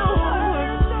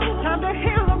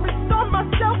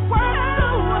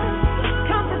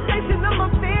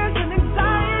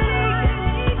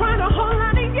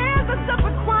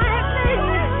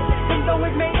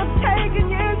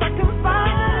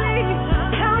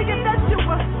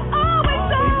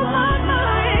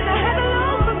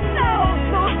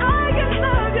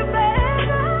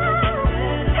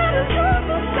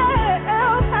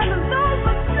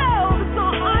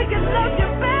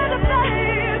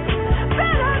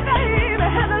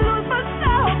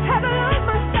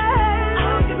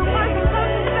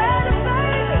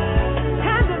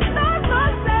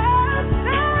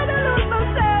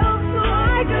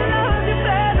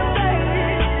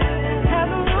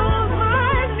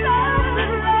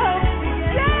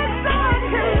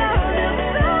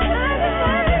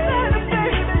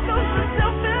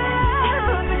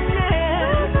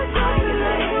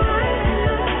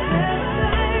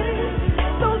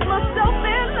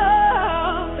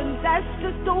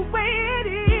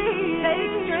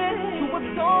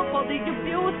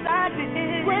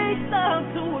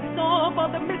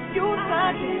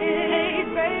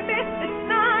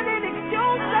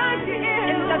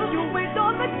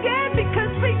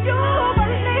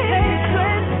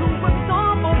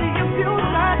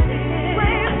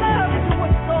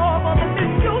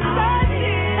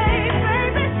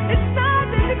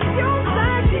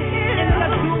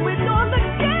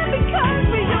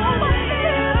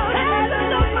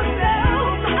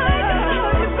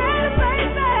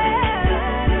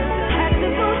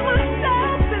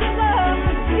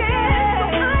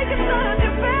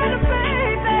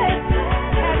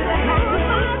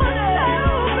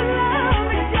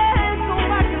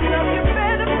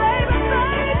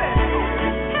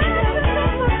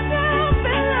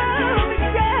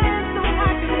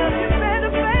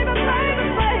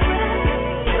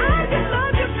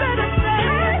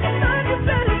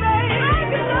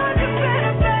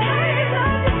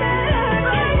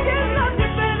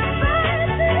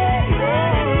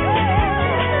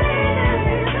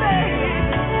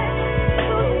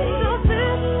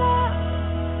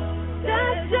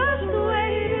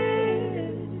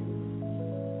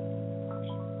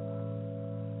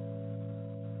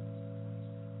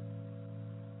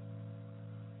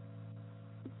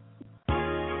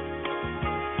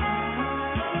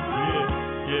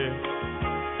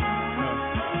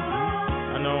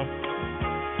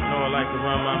don't like to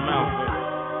run my mouth,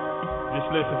 but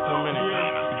just listen for a minute.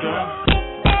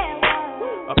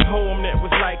 A poem that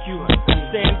was like you.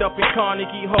 Stand up in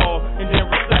Carnegie Hall and then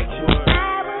recite you.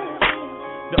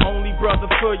 The only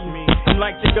brother for you.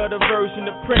 Unlike the other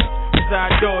version of Prince, cause I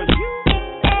adore you.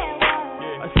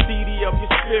 A CD of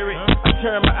your spirit. I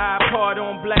turn my iPod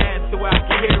on blast so I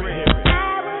can hear it.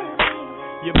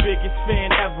 Your biggest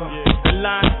fan ever. A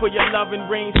line for your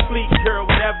loving range fleet, girl,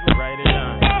 whatever. Write it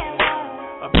down.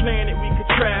 A planet we could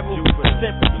travel.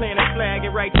 Simply plant a flag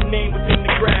and write your name within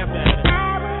the gravel.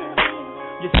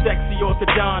 Your sexy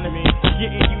orthodontist,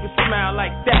 getting you to smile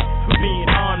like that for being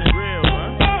honest. Real,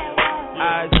 huh?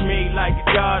 Eyes made like a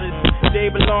goddess, they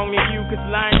belong to you, cause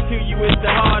lying to you is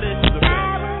the hardest.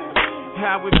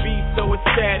 How it be so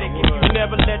ecstatic if you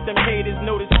never let them haters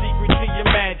know the secret to your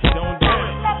magic. Don't do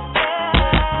it.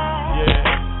 Yeah.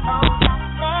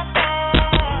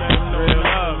 Let them know real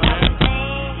love, man. Just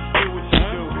do what you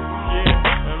do. Yeah,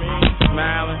 I mean,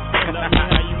 smiling. Love me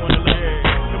how you wanna look.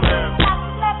 Come here.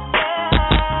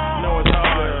 Know it's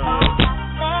hard.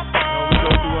 We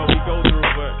go through what we go through,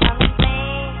 but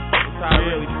it's how I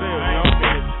really feel, you know?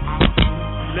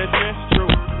 Listen, it's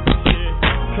true. Yeah.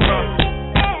 Come on.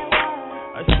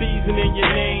 A season in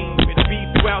your name. It be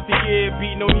throughout the year,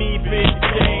 be no need for it to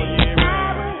change.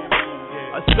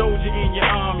 A soldier in your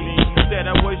army. You said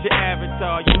I was your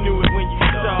avatar. You knew it when you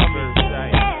saw me.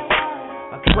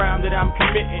 A crime that I'm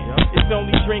committing. It's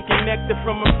only drinking nectar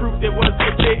from a fruit that was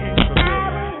forbidden.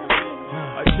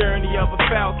 A journey of a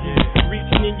falcon,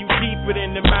 reaching in you deeper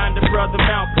than the mind of Brother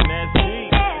Malcolm. That's deep.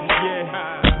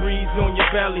 Yeah, a breeze on your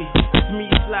belly, it's me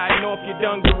sliding off your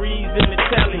dungarees in the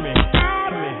telly.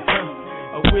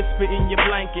 A whisper in your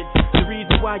blankets, the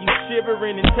reason why you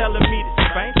shivering and telling me to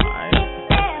spank.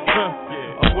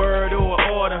 A word or an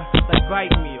order, like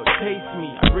bite me or taste me.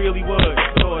 I really would,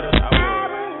 sorta.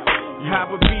 I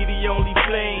would be the only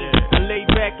flame. I lay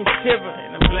back and shiver,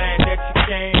 and I'm glad that you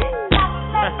came.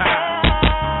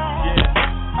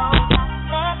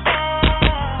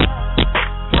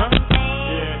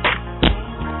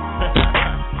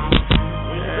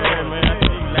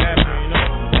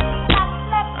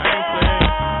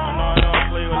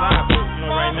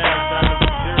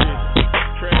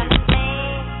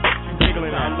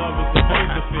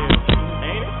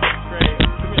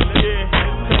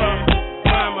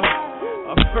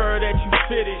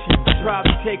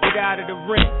 Probably take it out of the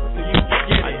rent so you can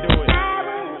get it. I do it.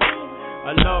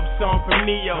 A love song from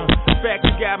Neo. The fact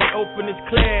you got me open is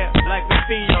clear, like a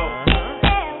Theo.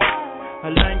 A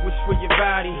language for your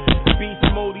body. Beast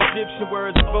mode Egyptian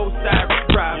words of Osiris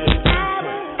prophets.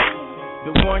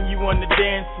 The one you wanna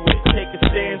dance with, take a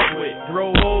stance with. Grow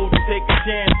old and take a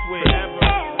chance with.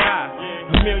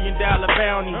 $1 million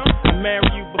bounty. I marry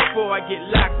you before I get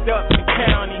locked up in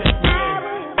county.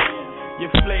 Your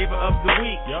flavor of the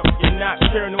week, your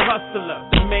nocturnal hustler,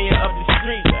 the mayor of the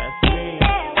street. That's me.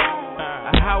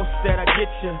 A house that I get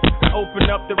you. I open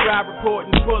up the ride report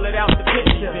and pull it out the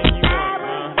picture.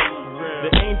 The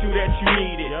angel that you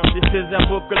needed. This is a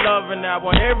book of love and I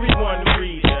want everyone to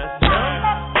read it.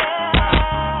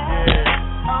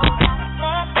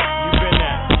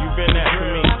 You've been that for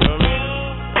me. You know what I mean?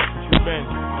 You've been.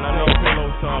 And I know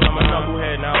pillow song. I'm a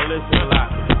knucklehead and I don't listen a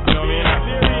lot. You know what I mean? I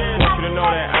want you to know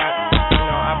that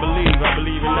I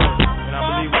believe in that, and I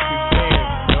believe what you're saying,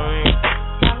 you know what I mean?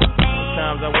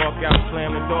 Sometimes I walk out,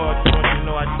 slam the door, just want you to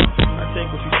know I take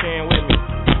what you're saying with me.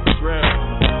 It's real.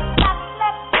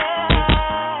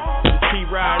 Just keep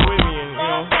riding with me, and you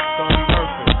know, it's gonna be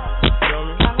worth it. You know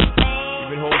what I mean?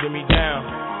 You've been holding me down.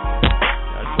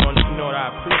 I just want you to know that I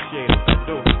appreciate it. I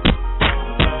do.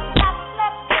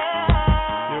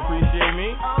 You appreciate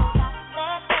me?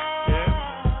 Yeah?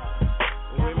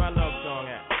 Where my love song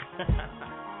at?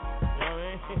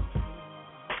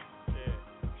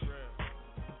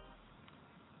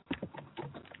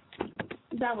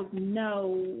 That was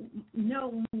no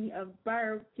me of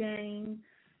Birthday.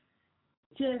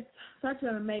 Just such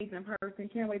an amazing person.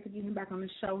 Can't wait to get him back on the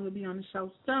show. He'll be on the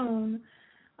show soon.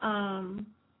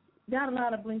 Got a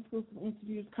lot of BLINGSCLUSIVE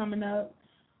interviews coming up.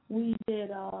 We did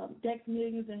Dex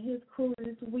Millions and his crew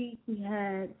this week. We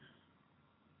had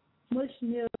Mush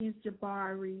Millions,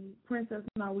 Jabari, Princess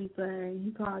Noisa.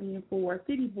 He called in for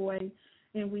City Boy,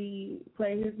 and we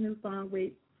played his new song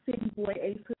with City Boy,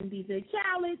 Ace Hood, and DJ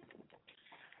Khaled.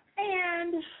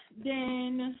 And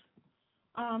then,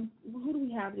 who do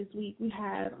we have this week? We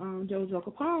have JoJo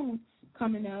Capone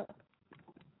coming up.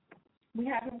 We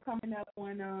have him coming up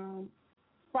on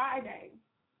Friday.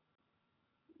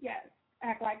 Yes,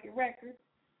 Act Like It Records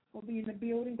will be in the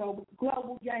building.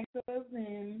 Global Gangsters,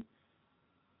 and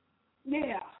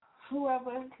yeah,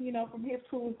 whoever, from his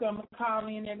crew is going to call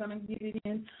in. They're going to get it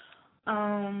in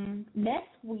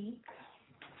next week.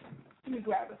 Let me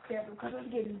grab a schedule because I'm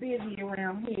getting busy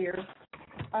around here.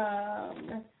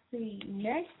 Let's see.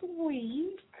 Next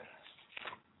week,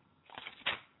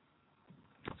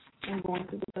 I'm going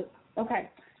to look. Okay.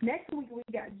 Next week we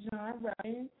got John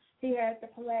Rudden. He has to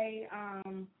play,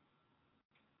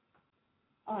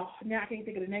 now I can't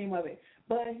think of the name of it,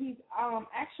 but he's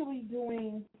actually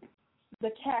doing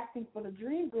the casting for the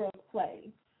Dreamgirls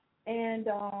play. And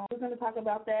we're going to talk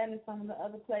about that and some of the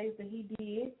other plays that he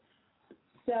did.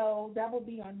 So that will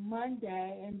be on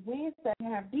Monday. And Wednesday we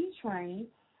have D-Train.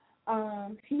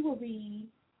 He will be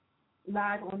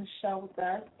live on the show with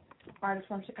us, artist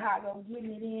from Chicago,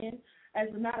 getting it in. As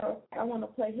a matter of fact, I want to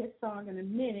play his song in a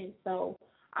minute, so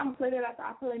I'm going to play that after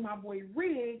I play my boy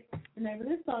Rig. The name of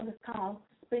this song is called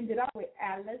Spend It All with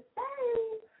Alice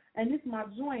Bay. And this is my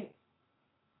joint.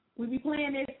 We be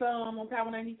playing this on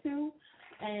Power 92,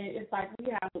 and it's like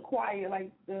we have the choir, like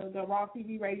the Raw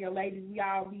TV radio ladies, we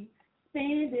all be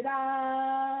spend it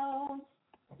all,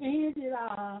 spend it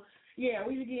all. Yeah,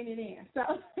 we be getting it in. So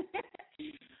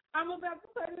I'm about to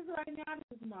play this right now.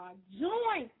 This is my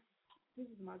joint. This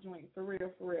is my joint, for real,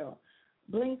 for real.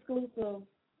 Bling exclusive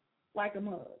like a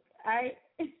mug. All right?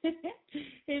 If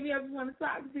you ever want to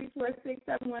talk,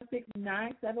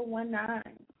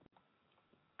 646-716-9719.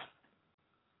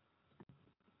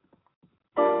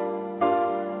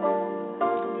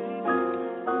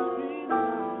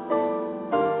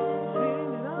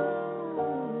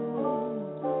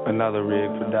 Another Rig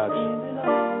production.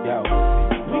 Yo.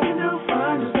 We can do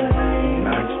fine today.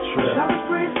 Nice trip. Shopping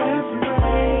spree, fancy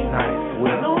rain. Nice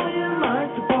whip. I know you like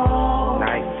the ball.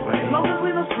 Nice play. As long as we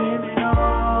don't spend it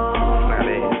all. Not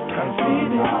it.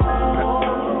 Spend it all.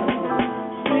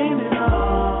 Spend it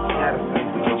all.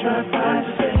 We can try to find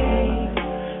a thing.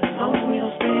 As long as we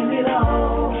don't spend it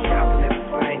all. Shopping at the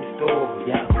same store.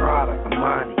 Yeah. Prada,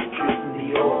 Armani, Tristan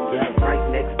Dior. Yeah. Right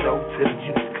next door to the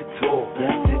Juice Couture.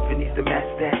 Yeah. Tiffany's the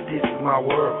match that this is my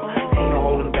world. Ain't no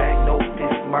holding back, no, this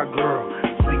is my girl.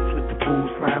 Sweets with the pool,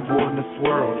 slime board in the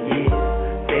swirl. Yeah,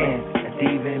 dance, a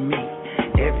diva and me.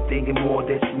 Everything and more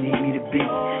that you need me to be.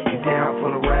 You down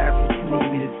for the ride, what you need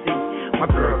me to see. My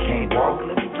girl can't walk,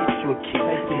 let me get you a key.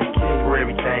 This key for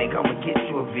everything, I'ma get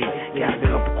you a V. Got a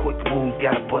couple quick moves,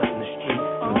 got a bus in the street.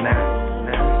 So now.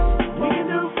 We can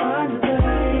do fine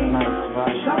today.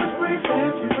 Shopping spree,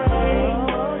 fancy rain.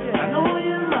 I know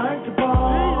you like the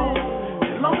ball.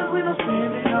 As long as we don't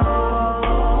spend it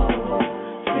all.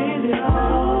 Spend it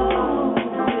all.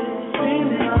 Spend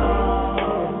it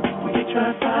all. We can try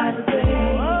to find a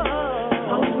thing. As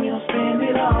long as we don't spend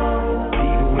it all.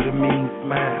 Diva with a mean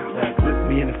smile. Look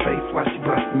me in the face while she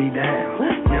bust me down.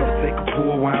 Never take a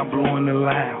pull while I'm blowing the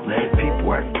loud.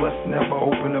 People act bust, never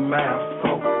open their mouth.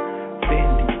 So,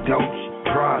 Fendi, Dolce,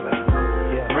 Prada.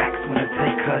 Racks when I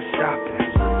take her shopping.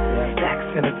 Stacks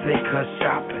finna take her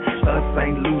shopping. Us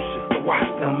ain't Lucia, so watch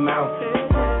them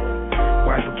mountains.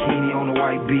 White bikini on the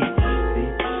white beach.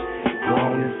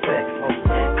 Grown and sexy.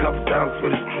 Couple $1,000 for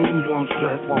this cruise, won't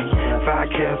stress me.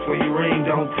 5 cash for your ring,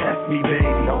 don't test me,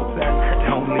 baby. Don't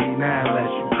leave now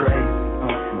unless you crazy.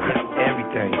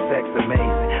 Everything, sex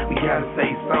amazing. We gotta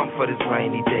say something for this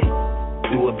rainy day.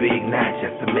 Do a big night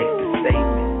just to make the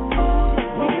statement.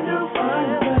 We can do fine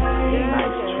today.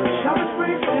 Nice trip. Shopping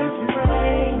spree, fancy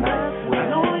rain. Nice I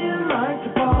whip. know you like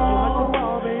the ball.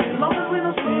 As long as we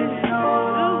don't spend it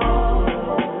all.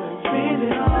 Spend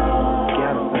it all.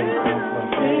 Gotta say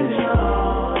something. Spend it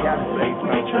all. Gotta say We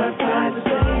can try to something. find a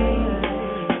thing.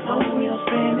 As long as we don't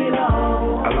spend it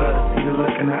all. I love to see the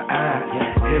look in her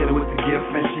eyes. Hit her with the gift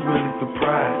and she really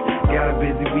surprised. Got a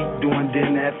busy week doing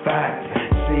dinner at 5.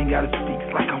 She ain't gotta speak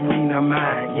like I'm reading her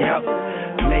mind. Yep.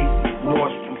 Macy's,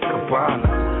 Nordstrom, Cabana.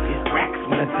 Racks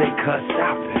when I take her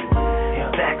shopping.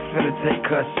 Stacks finna take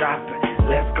her shopping.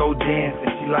 Let's go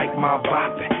dancing. She like my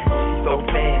bopping. She so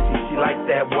fancy. She like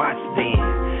that watch then.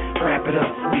 Wrap it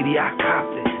up, sweetie. I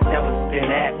copped it. Never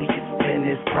spend that. We can spend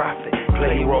this profit.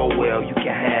 Play your role well. You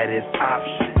can have this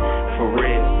option. For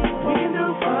real. We can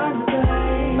do fine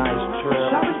today. Nice trip.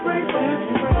 Shopping spree,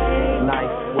 fancy rain. Nice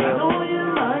I whip. know you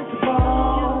like the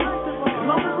ball. As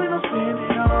long as we don't spend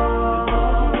it all.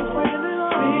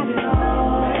 Spend it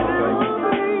all.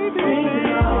 Spend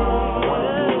it all.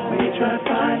 We can try to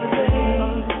find a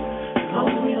thing. As long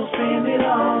as we don't spend it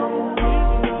all.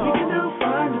 We can do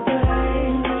fine today.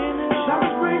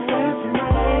 Shopping spree, fancy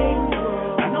rain.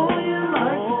 I know you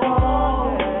like the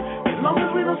ball. As long as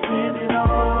we don't spend it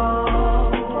all.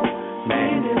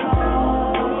 Spend it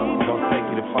all. Gonna take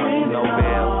you to Funky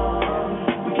Nobel.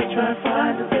 We can try to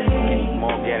find a thing.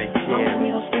 More organic As long as we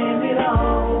cherry. don't spend it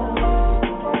all.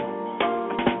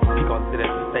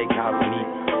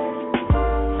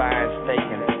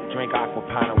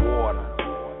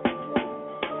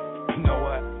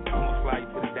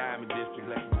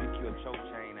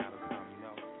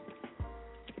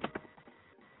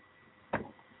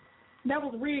 That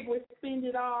was rigged with Spend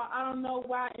It All. I don't know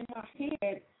why in my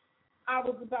head I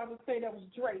was about to say that was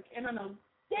Drake. And I know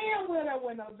damn well that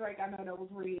wasn't no Drake. I know that was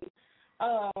rigged.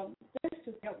 That's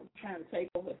just that was trying to take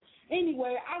over.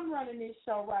 Anyway, I'm running this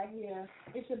show right here.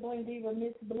 It's your Bling Diva,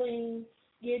 Miss Bling,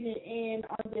 getting it in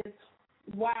on this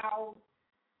Wild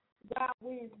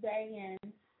Wednesday.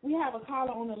 And we have a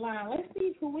caller on the line. Let's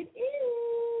see who it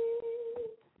is.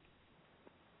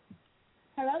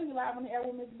 Hello, you live on the air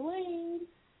with Miss Bling.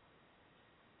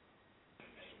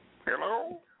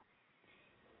 Hello?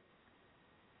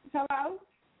 Hello?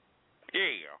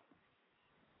 Yeah.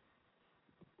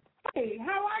 Hey,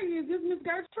 how are you? Is this Miss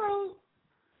Gertrude?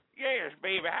 Yes,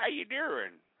 baby. How you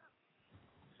doing?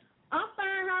 I'm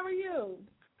fine. How are you?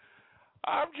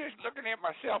 I'm just looking at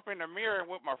myself in the mirror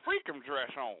with my freakum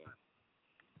dress on.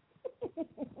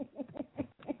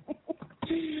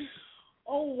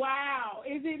 Oh, wow.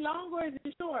 Is it long or is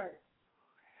it short?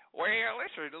 Well,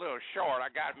 it's a little short.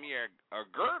 I got me a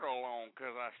girdle on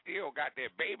because I still got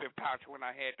that baby pouch when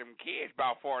I had them kids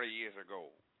about 40 years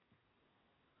ago.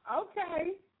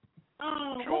 Okay.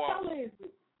 So, what color is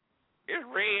it? It's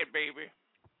red, baby.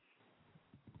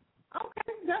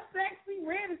 Okay, that's sexy.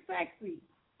 Red is sexy.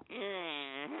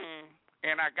 Mm-hmm.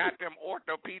 And I got them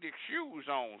orthopedic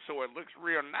shoes on, so it looks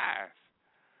real nice.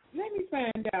 Let me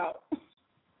find out.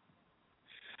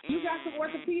 You got some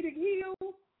orthopedic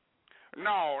heels?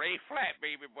 No, they flat,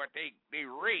 baby, but they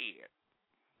red.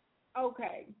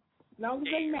 Okay. As long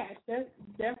as they match,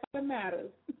 that's what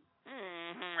matters.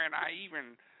 Mm-hmm. And I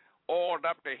even oiled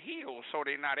up the heels so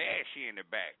they're not ashy in the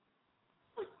back.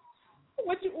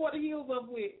 What you order heels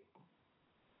up with?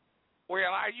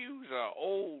 Well, I use an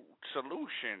old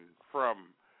solution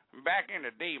from back in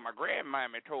the day. My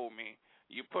grandmama told me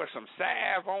you put some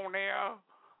salve on there,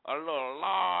 a little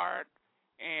lard,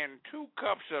 and 2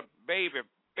 cups of baby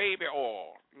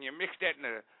oil. And you mix that in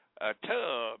a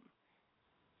tub,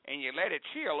 and you let it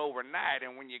chill overnight.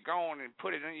 And when you go on and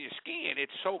put it on your skin, it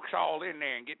soaks all in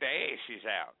there and get the ashes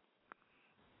out.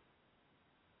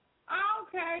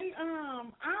 Okay. I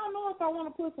don't know if I want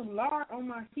to put some lard on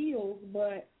my heels,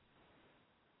 but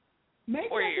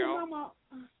maybe I can on my.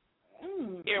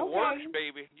 It okay. works,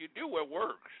 baby. You do, it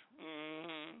works.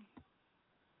 Mm-hmm.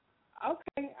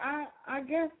 Okay, I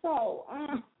guess so.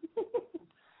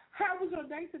 How was your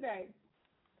day today?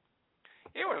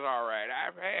 It was all right.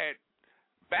 I've had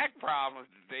back problems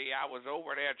today. I was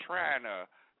over there trying to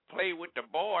play with the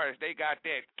boys. They got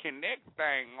that Kinect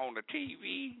thing on the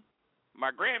TV. My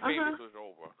grandbaby was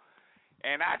over.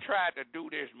 And I tried to do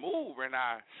this move, and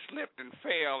I slipped and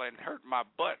fell and hurt my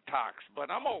buttocks.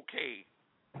 But I'm okay.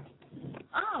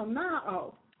 Oh,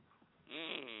 no.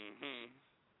 Mm-hmm.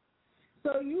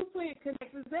 So you playing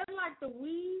Connect. Is that like the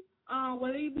Wii,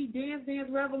 where they be Dance Dance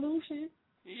Revolution?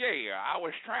 Yeah, I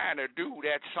was trying to do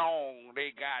that song.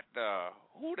 They got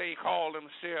who they call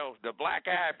themselves, the Black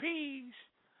Eyed Peas.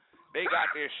 They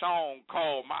got this song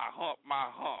called My Hump, My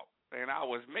Hump. And I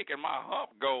was making my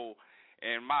hump go,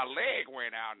 and my leg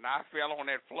went out, and I fell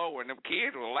on that floor, and them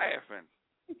kids were laughing.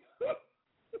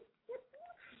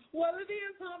 Well, it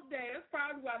is hump day. That's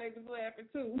probably why they was laughing,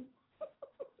 too.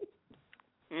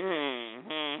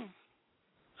 Mm-hmm.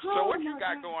 Oh, so what you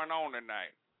got going on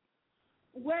tonight?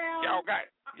 Well,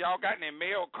 y'all got any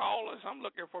male callers? I'm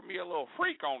looking for me a little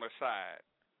freak on the side.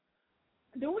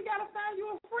 Do we gotta find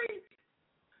you a freak?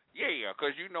 Yeah,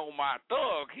 'cause you know my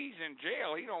thug, he's in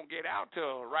jail. He don't get out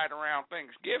till right around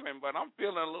Thanksgiving, but I'm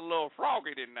feeling a little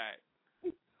froggy tonight.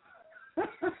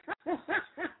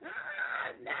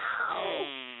 No.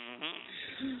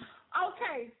 Mm-hmm.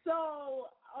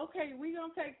 Okay, we're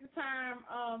going to take the time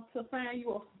to find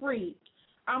you a freak.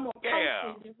 I'm going to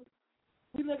post it.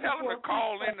 Tell him to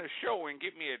call in the show and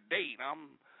get me a date.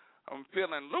 I'm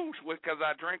feeling loose because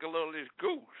I drink a little of this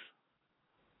goose.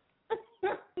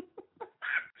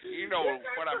 You know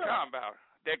what I'm talking about.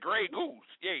 That gray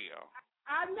goose, yeah.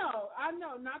 I know.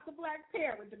 Not the black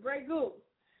parrot, the gray goose.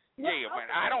 Yeah, but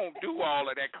I don't do all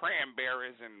of that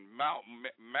cranberries and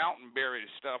mountain berry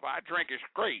stuff. I drink it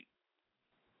straight.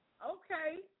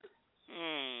 Okay.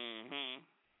 Mm-hmm.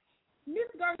 Miss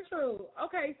Gertrude.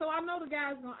 Okay, so I know the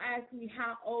guy's gonna ask me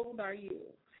how old are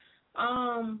you.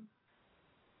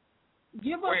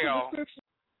 Give us a description.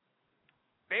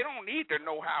 They don't need to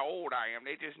know how old I am.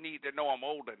 They just need to know I'm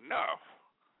old enough.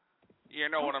 You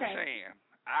know what I'm saying?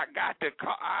 I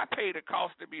pay the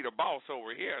cost to be the boss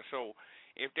over here. So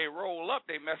if they roll up,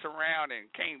 they mess around and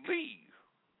can't leave.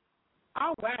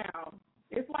 Oh wow,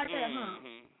 it's like that, huh?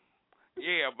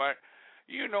 Yeah, but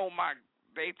you know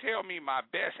they tell me my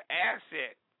best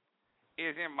asset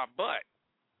is in my butt.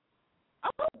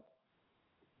 Oh.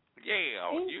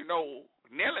 Yeah, you know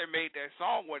Nelly made that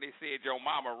song when he said, "Your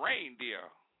mama reindeer."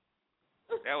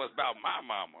 That was about my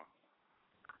mama.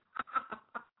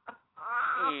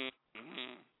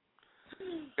 Mm-hmm.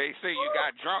 They say you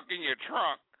got drunk in your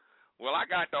trunk. Well, I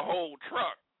got the whole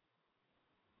truck.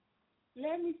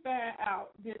 Let me find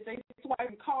out. Did they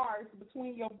swipe cars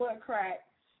between your butt crack?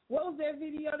 What was that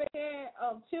video they had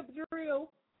of tip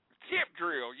drill? Tip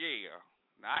drill, yeah.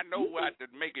 Now, I know what to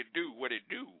make it do what it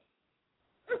do.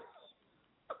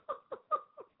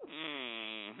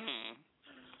 Mm-hmm.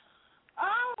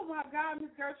 Oh, my God,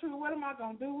 Miss Gertrude, what am I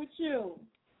going to do with you?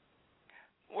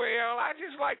 Well, I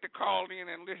just like to call in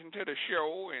and listen to the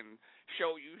show and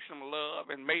show you some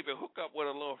love and maybe hook up with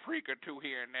a little freak or two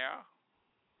here and there.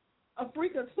 A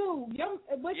freak or two?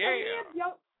 But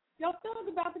your son's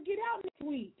about to get out next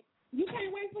week. You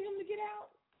can't wait for him to get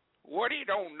out? What he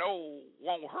don't know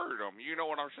won't hurt him. You know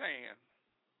what I'm saying?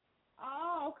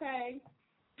 Oh, okay.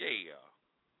 Yeah.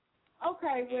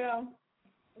 Okay, well,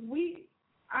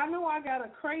 I know I got a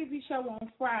crazy show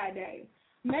on Friday.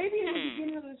 Maybe in the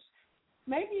beginning of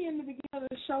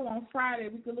the show on Friday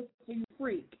we could look for you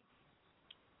freak.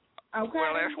 Okay.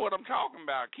 Well, that's what I'm talking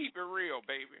about. Keep it real,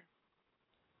 baby.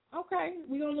 Okay,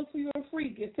 we're gonna look for you a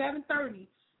freak at 7:30.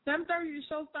 7:30 the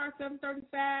show starts.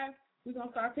 7:35. We're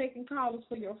gonna start taking callers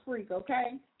for your freak.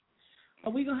 Okay.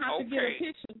 And we're gonna have to get a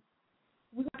picture.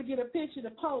 We got to get a picture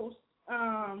to post.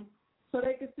 So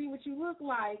they can see what you look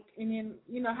like, and then,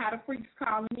 you know, how the freaks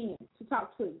calling in to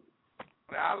talk to you.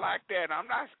 I like that. I'm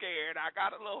not scared. I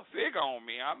got a little figure on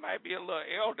me. I might be a little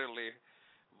elderly,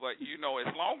 but, you know,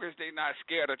 as long as they not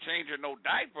scared of changing no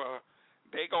diaper,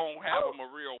 they going to have them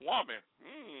a real woman.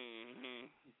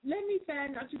 Mm-hmm. Let me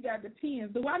find out you got the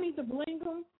pins. Do I need to bling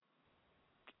them?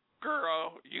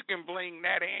 Girl, you can bling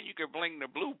that and you can bling the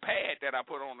blue pad that I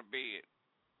put on the bed.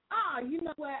 Ah, you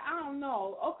know what? I don't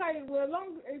know. Okay, well,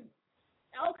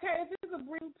 if it's a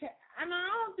bling pad, and I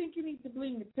don't think you need to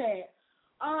bling the pad.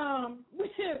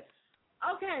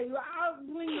 Okay, I'll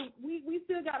bling we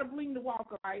still got to bling the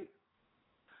walker, right?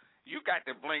 You got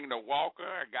to bling the walker.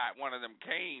 I got one of them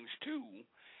canes, too.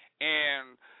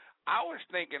 And I was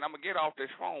thinking, I'm going to get off this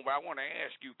phone, but I want to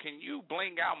ask you, can you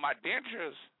bling out my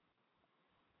dentures?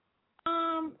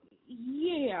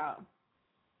 Yeah.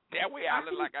 That way I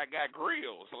look like I got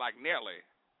grills, like Nelly.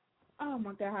 Oh,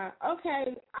 my God.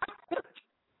 Okay.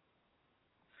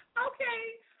 Okay.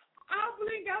 I'll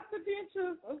bling out the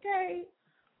dentures, okay?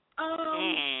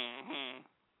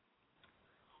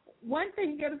 One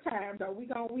thing at a time, though. We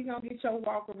gonna get your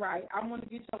walker right. I want to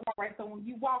get your walker right so when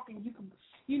you walking, you can,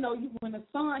 you know, when the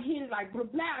sun hit it like blah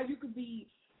blah, you could be,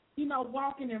 you know,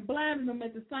 walking and blinding them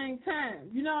at the same time.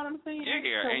 You know what I'm saying?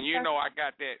 Yeah, so and you know I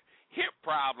got that hip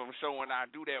problem, so when I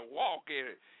do that walk,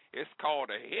 it's called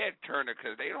a head turner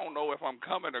because they don't know if I'm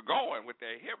coming or going with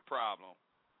that hip problem.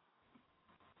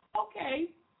 Okay.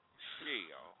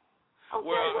 Yeah. Okay,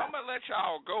 well, I'm going to let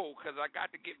y'all go because I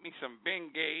got to get me some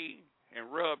BLINGY and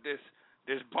rub this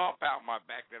bump out my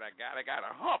back that I got. I got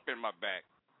a hump in my back.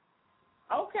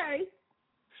 Okay.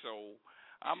 So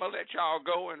I'm going to let y'all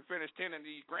go and finish tending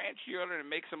these grandchildren and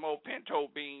make some more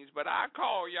pinto beans, but I'll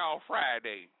call y'all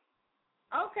Friday.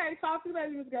 Okay, talk to you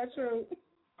later, Miss Gertrude.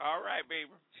 All right,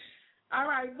 baby. All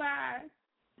right, bye.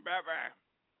 Bye-bye.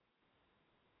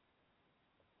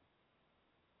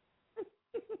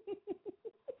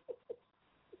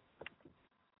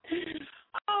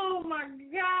 Oh, my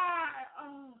God.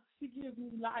 Oh, she gives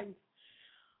me life.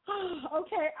 Oh,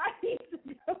 okay, I need to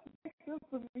go back to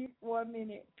some meat for a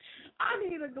minute. I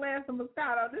need a glass of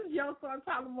Moscato. This is your son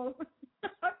talking about,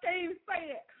 I can't even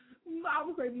say it. I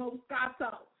would say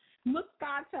Moscato.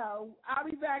 Moscato. I'll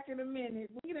be back in a minute.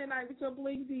 Bling It Night with your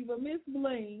Bling Diva, Miss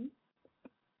Bling.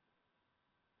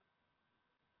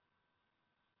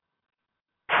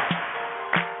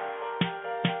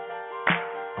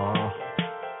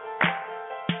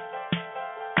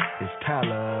 It's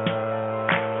Tyler.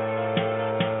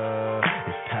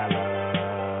 It's Tyler.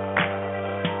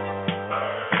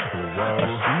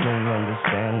 She don't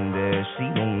understand it. She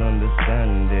don't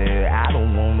understand it. I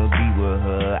don't wanna be with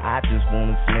her. I just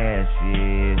wanna smash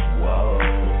it. Whoa.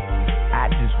 I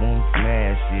just wanna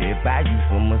smash it. Buy you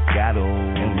some Moscato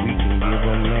and we can get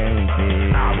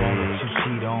romantic. I won't let you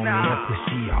cheat on me, cause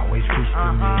she always preach to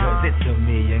me. Cause it's a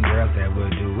million girls that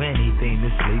would do anything to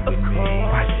sleep with me.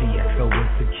 Why she acts so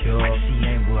insecure, like she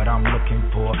ain't what I'm looking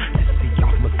for. To see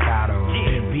off Moscato,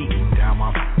 and beating down my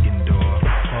fucking door.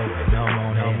 Hoping I'm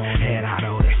on it, and I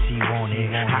know that she want it.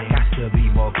 I got to be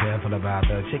more careful about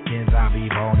the chickens I be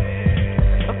boning.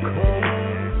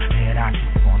 And I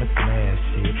just wanna smash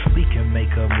it. We can make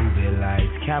a movie like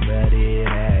camera in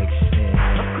action.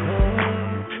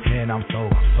 And I'm so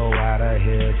out of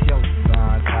here. It's your son.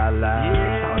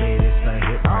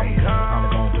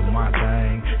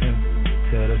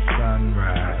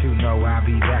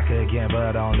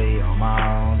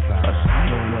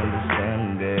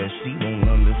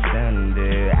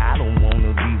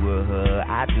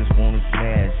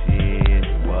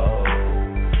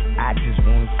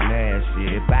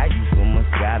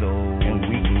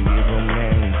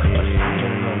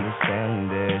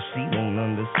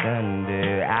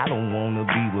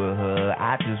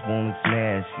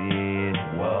 smash it.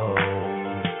 Whoa.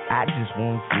 I just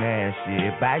wanna smash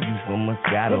it. Buy you some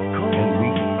Moscato and we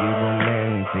can get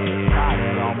romantic.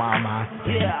 Started on my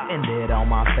MySpace, ended on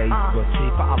my Facebook. She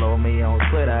follow me on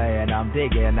Twitter and I'm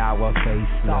digging our face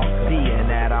love. Being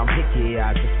that I'm picky,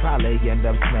 I just probably end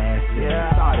up smashing.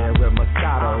 Started with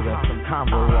Moscato and some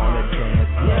combo on the dance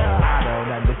floor. I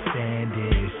don't understand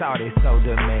it. Shorty so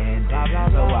demanding,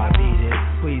 so I beat it.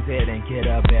 Squeeze it and get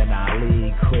up and I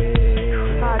leave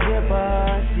quick. My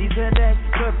dipper, she's an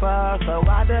ex-tripper, so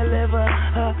I deliver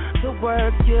her the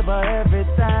work, give her everything.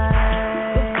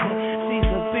 She's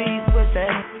a beast with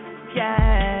that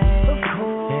gang,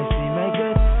 and she make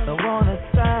it so wanna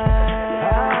say,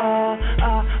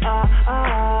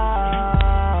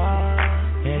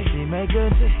 and she make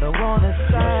it so wanna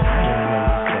say.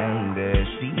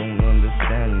 She don't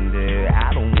understand it.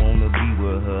 I don't wanna be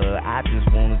with her. I just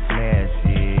wanna smash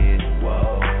it.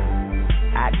 Whoa.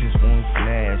 I just wanna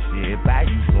smash it. Buy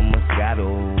you some Moscato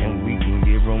and we can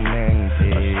get romantic. She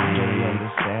don't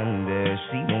understand it.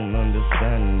 She don't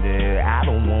understand it. I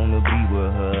don't wanna be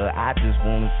with her. I just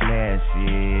wanna smash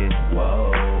it.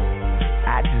 Whoa.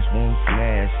 I just wanna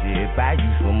smash it. Buy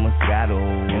you some Moscato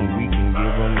and we can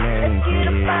get romantic. Let's get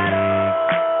a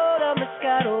bottle of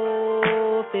Moscato.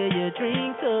 Fill your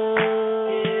drink up.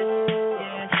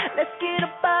 Let's get a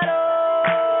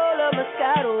bottle of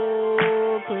Moscato.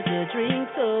 Put your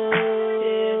drinks up.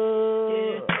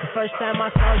 The first time I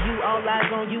saw you, all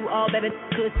eyes on you, all that it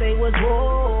could say was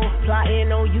whoa.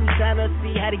 Plotting on you, trying to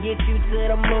see how to get you to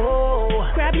the mall.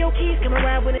 Grab your keys, come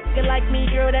around with a nigga like me,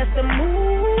 girl, that's the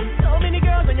move. So many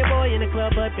girls on your boy in the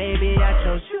club, but baby, I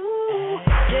chose you.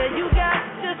 Yeah, you got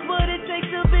just what it takes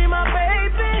to be my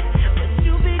baby. But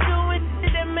you be doing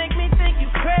shit that make me think you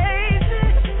crazy.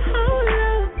 Hold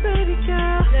up, baby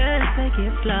girl, let's take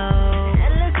it slow.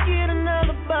 And let's get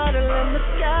another bottle of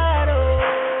Moscato.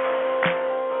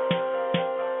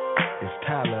 It's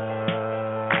Tyler.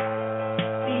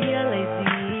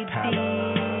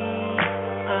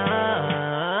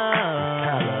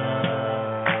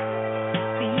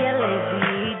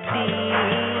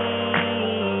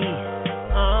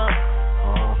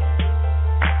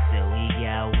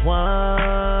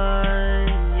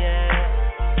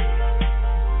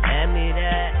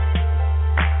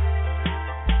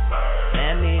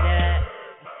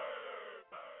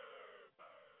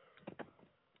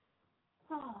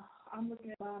 I'm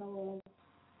looking at a bottle of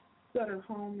Sutter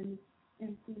Home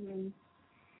and seeing.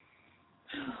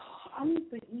 I need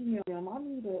to email them. I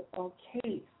need a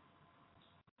case.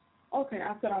 Okay,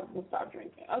 I said I was going to stop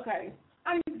drinking. Okay,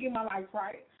 I need to get my life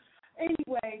right.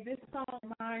 Anyway, this song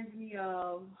reminds me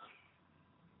of,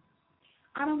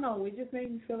 I don't know, it just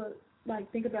made me feel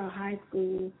like think about high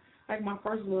school, like my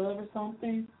first love or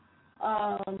something.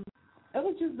 It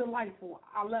was just delightful.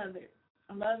 I love it.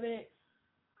 I love it.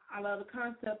 I love the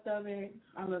concept of it.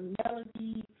 I love the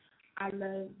melody. I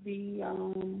love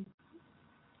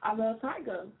I love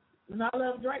Tyga. And I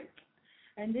love Drake.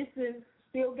 And this is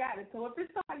Still Got It. So if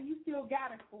it's somebody you still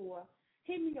got it for,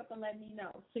 hit me up and let me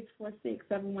know.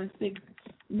 646-716-9719.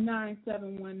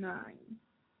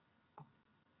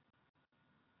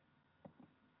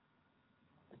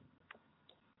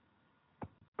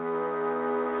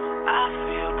 I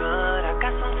feel good. I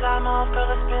got some time off,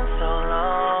 girl. It's been so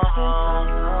long.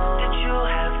 Did you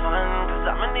have fun? Cause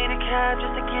I'ma need a cab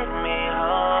just to get me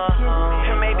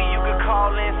home. And maybe you could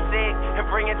call in sick and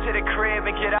bring it to the crib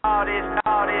and get all this.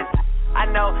 I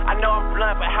know I'm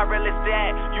blunt, but how real is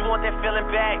that? You want that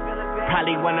feeling back?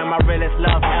 Probably one of my realest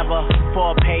love ever.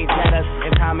 4-page letters,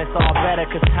 and time it's all better,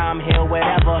 cause time heal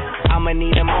whatever. I'ma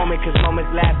need a moment, cause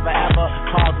moments last forever.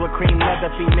 Cars with cream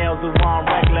leather, females who want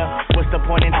regular. What's the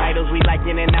point in titles? We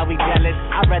liking it, now we jealous.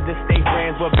 I'd rather stay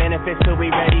friends with benefits till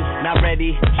we ready. Not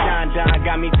ready. Sean Don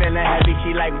got me feeling heavy.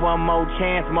 She like one more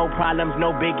chance, more problems,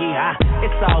 no biggie.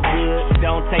 It's all good,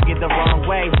 don't take it the wrong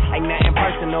way. Ain't nothing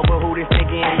personal, but who this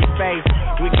nigga in your face?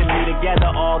 We can be together,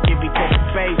 all give each other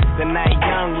space. The night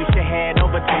young, we should head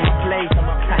over to my place.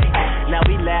 Now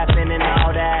we laughing and all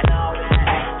that.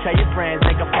 Tell your friends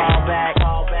they can fall back.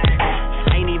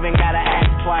 Ain't even gotta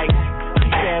ask twice. She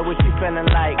said what you feeling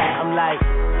like. I'm like,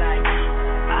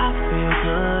 I feel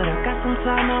good. I got some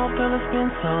time off, girl. It's been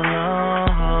so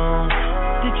long.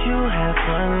 Did you have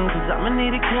fun? Cause I'ma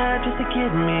need a cab just to get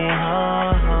me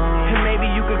home. And maybe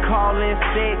you could call in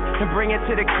sick and bring it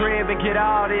to the crib and get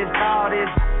all this.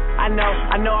 I know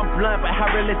I'm blunt, but how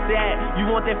real is that? You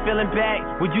want that feeling back?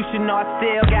 Well, you should know I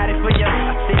still got it for you.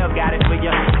 I still got it for you.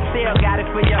 Still got it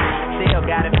for you. Still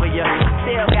got it for you.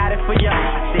 Still got it for you.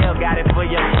 I still got it for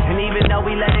you. And even though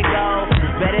we let it go,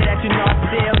 better that you know I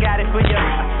still got it for you.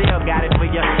 I still got it for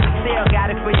you. Still got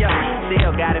it for you.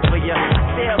 Still got it for you.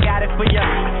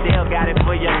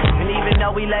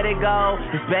 we let it go.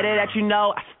 It's better that you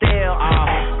know I still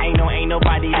ain't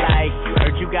nobody like you.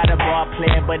 Heard you got a ball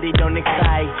player, but they don't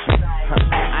excite you.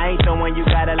 I ain't the one you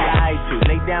gotta lie to.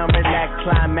 Lay down, relax,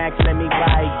 climax, let me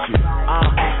bite you.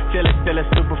 Still a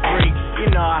super freak.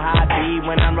 You know how I be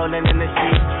when I'm rolling in the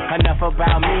streets. Enough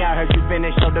about me, I heard you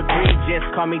finish your degree. Just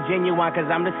call me genuine, cause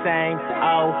I'm the same.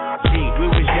 Oh, gee,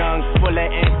 we was young, full of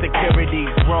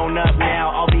insecurities. Grown up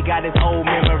now, all we got is old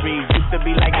memories. Used to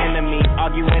be like enemies,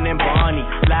 arguing in Barney.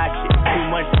 Like shit, too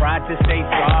much pride to say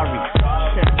sorry.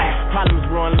 Problems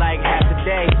ruin like half a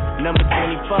day. Number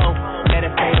 24, let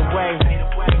it fade away.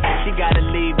 She gotta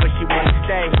leave, but she wanna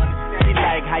stay. She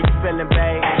like, how you feeling,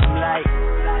 babe? I'm like,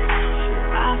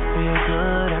 I feel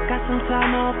good. I got some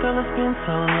time off, girl, it's been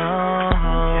so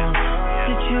long.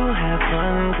 Did you have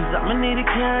fun? Cause I'ma need a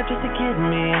cab just to get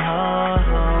me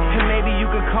home. and maybe you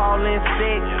could call in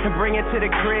sick and bring it to the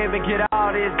crib and get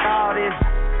all this.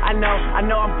 I know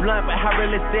I'm blunt, but how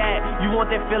real is that? You want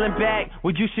that feeling back?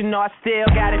 Well, you should know I still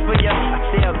got it for you. I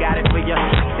still got it for you.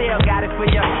 Still got it for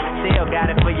you. Still got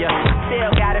it for you.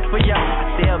 Still got it for you. I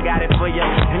still got it for you.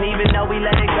 And even though we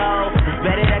let it go, it's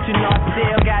better that you know I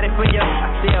still got it for you. I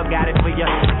still got it for you.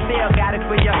 Still got it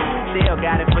for you. Still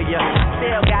got it for you.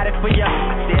 Still got it for you.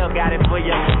 I still got it for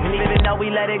you. And even though we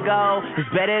let it go, it's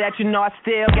better that you know I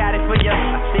still got it for you.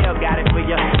 I still got it for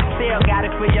you. Still got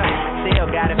it for you. Still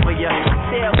got it for you.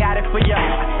 Still got it for you.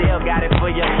 I still got it for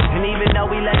you. And even though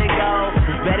we let it go,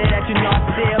 it's better that you know I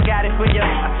still got it for you.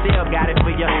 I still got it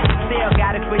for you. Still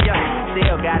got it for you.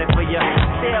 Still got it for you.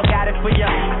 Still got it for you.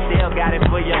 Still got it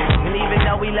for you. And even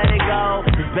though we let it go,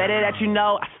 it's better that you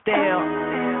know I still.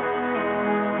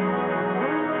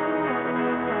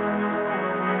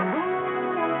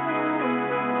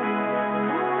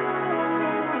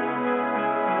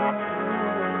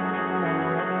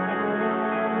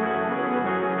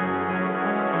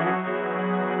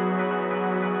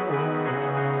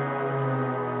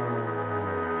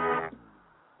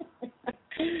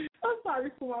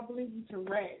 For my blingy to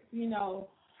rest, you know,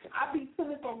 I be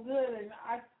feeling so good, and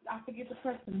I forget to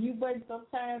press the mute button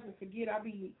sometimes, and forget I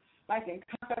be like in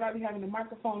concert, I be having the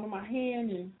microphone in my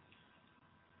hand, and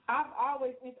I've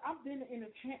been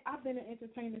an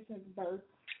entertainer since birth.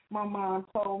 My mom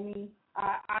told me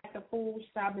I act a fool.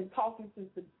 I've been talking since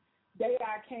the day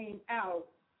I came out.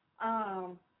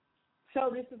 So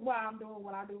this is why I'm doing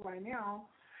what I do right now,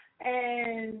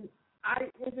 and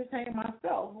I entertain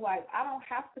myself. Like, I don't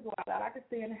have to go outside. I can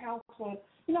stay in the house for,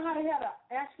 you know how they had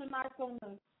astronauts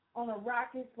on a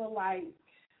rocket for like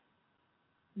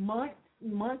months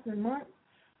and months.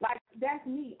 Like, that's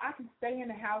me. I can stay in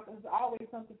the house. There's always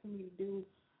something for me to do,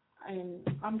 and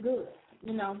I'm good.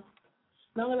 You know,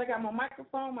 as long as I got my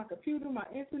microphone, my computer, my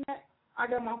internet, I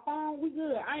got my phone, we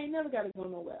good. I ain't never got to go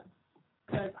nowhere,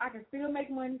 because I can still make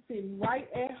money sitting right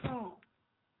at home.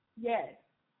 Yes.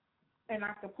 And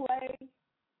I can play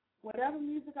whatever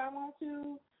music I want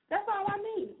to. That's all I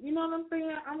need. You know what I'm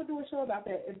saying? I'm going to do a show about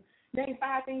that. Name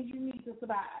 5 things you need to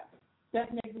survive.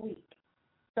 That's next week.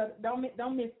 So don't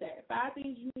miss that. 5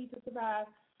 things you need to survive.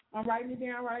 I'm writing it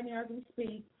down right now as we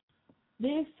speak.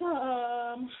 This,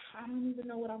 I don't even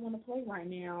know what I want to play right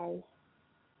now.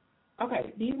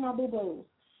 Okay, these are my boo-boos.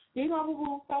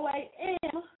 4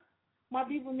 a.m. My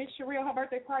diva, Miss Sherelle, her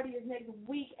birthday party is next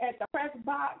week at the Press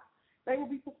Box. They will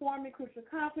be performing, Crucial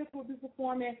Conflict will be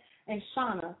performing, and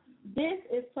Shauna. This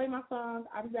is Play My Songs.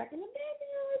 I'll be back in a minute.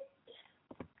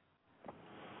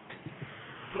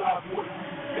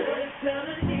 Tell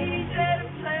the DJ to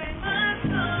play my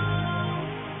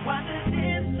song. Watch her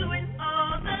dance to it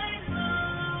all night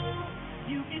long.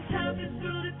 You can talk it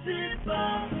through the tempo,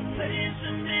 play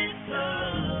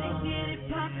instrumental. Get it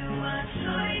poppin' while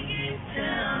shorty get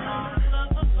down.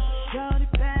 Shorty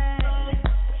bad,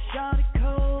 shorty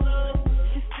cold.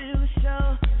 She still a show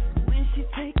when she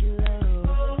take it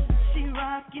low. She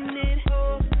rockin' it,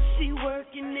 she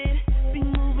working it, be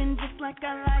moving just like I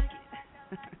like it.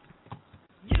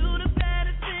 You the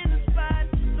baddest in the spot,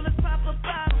 so let's pop a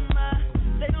bottle, ma.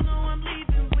 They don't know I'm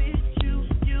leaving with you.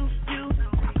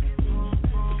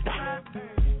 Clap,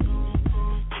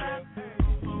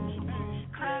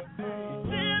 clap,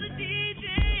 tell the DJ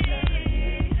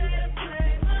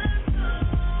play my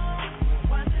song.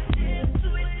 Watch her dance to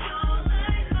it all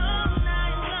night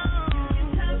long. You can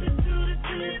tap it to the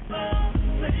tempo,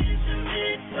 play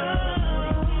instrumental.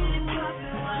 Get it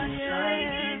poppin' while you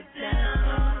get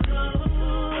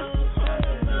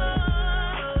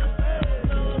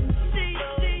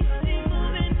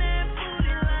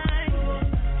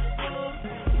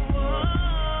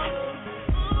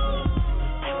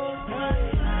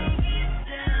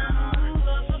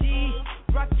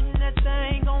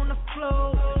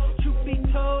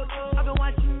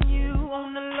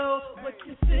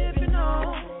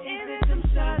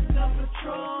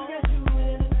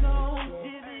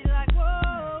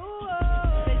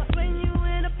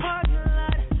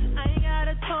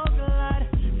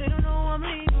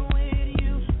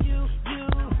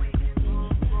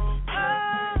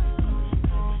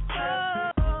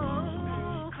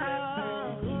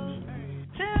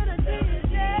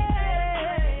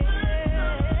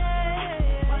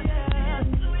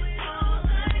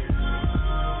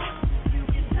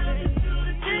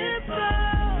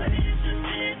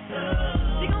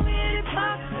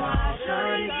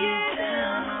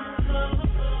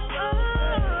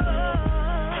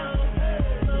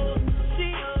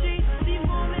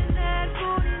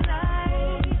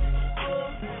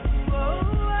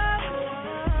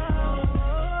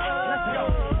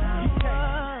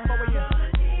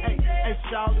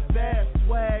shouted bad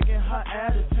swag and her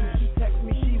attitude. She text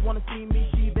me, she wanna see me,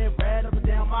 she been ran up and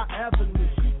down my avenue.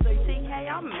 She say, TK,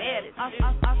 I'm mad at you.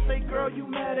 I say, girl, you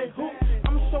mad at who?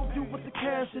 I'ma show you what the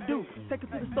cash should do. Take her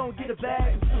to the store, get a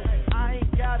bag and suit. I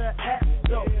ain't gotta ask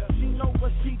though. She know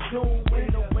what she doing,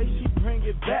 the way she bring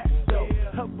it back though.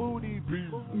 Her booty be.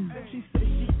 She say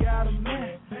she got a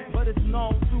man, but it's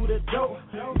known through the dope.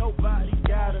 Nobody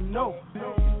gotta know.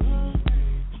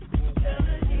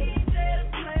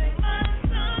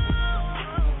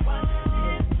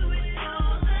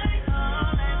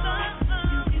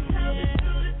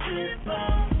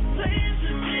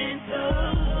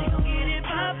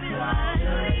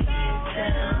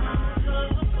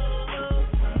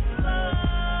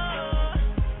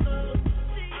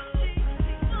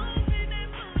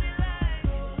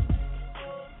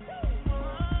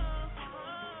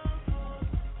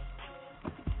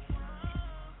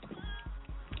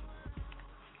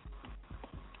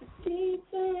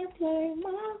 Play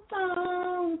my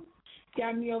song.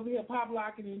 Got me over here pop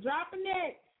locking and dropping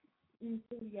it in the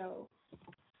studio.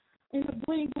 In the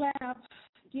Bling Lab,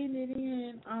 getting it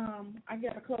in. I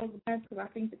got to close the match because I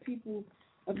think the people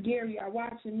of Gary are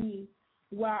watching me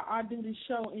while I do this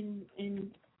show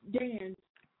and dance.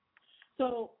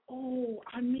 So,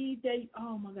 I need ass,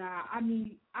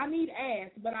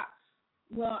 but I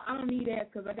don't need ass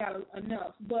because I got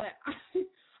enough, but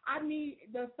I need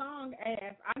the song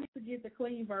ass. I need to get the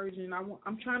clean version.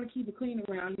 I'm trying to keep it clean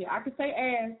around here. I could say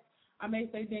ass, I may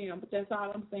say damn, but that's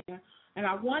all I'm saying. And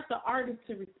I want the artists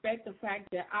to respect the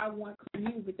fact that I want clean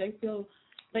music. They feel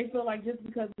like just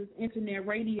because it's internet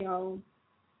radio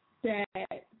that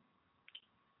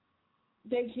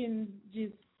they can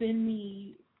just send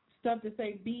me stuff to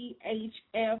say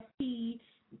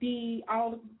BHFPD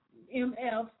all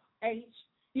MFH.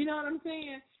 You know what I'm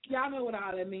saying? Y'all know what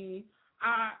all that means.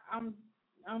 I'm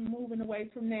moving away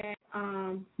from that.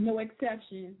 No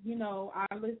exception. You know, I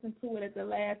listen to it at the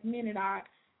last minute. I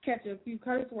catch a few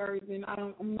curse words, and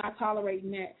I'm not tolerating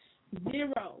that.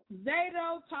 Zero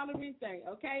tolerance.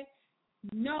 Okay,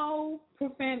 no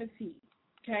profanity.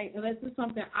 Okay, unless it's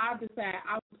something I decide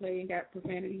I will play and got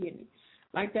profanity in it,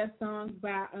 like that song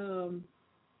by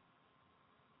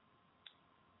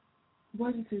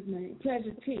what is his name?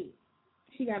 Pleasure P.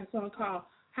 He got a song called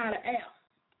How to F.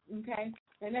 Okay,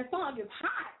 and that song is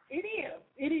hot. It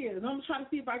is. I'm trying to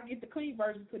see if I can get the clean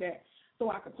version to that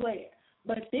so I can play it.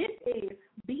 But this is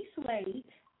B Slade,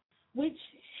 which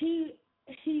he's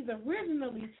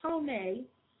originally Tone.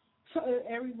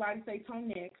 Everybody say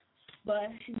Tone,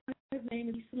 but his name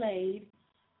is Slade,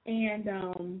 and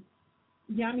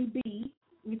Yummy B,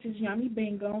 which is Yummy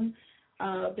Bingham.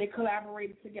 They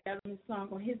collaborated together on this song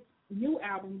on his new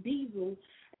album Diesel,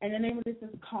 and the name of this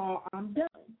is called I'm Done.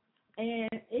 And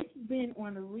it's been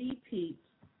on a repeat.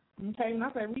 Okay, when I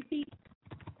say repeat,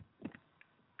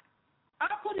 I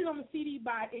put it on the CD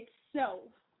by itself.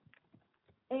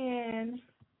 And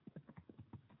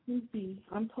let me see,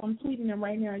 I'm tweeting them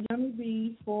right now. Yummy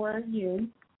B for you.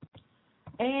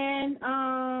 And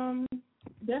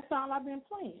that's all I've been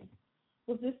playing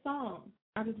was this song.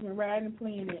 I've just been riding and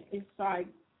playing it. It's like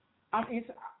I'm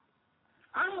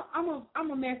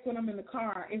a mess when I'm in the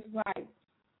car. It's like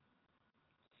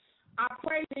I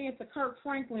prayed into Kirk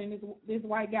Franklin. This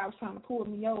white guy was trying to pull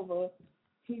me over.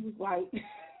 He was like,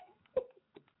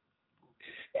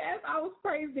 yes, I was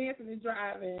praise dancing and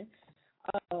driving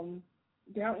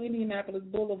down Indianapolis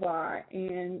Boulevard,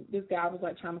 and this guy was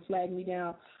like trying to flag me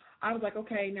down. I was like,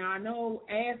 okay, now I know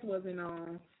ass wasn't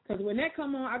on, because when that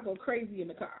come on, I go crazy in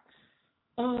the car.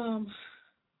 I'm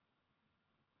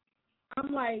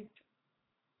like,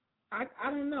 I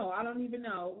don't know. I don't even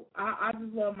know. I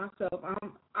just love myself.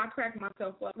 I crack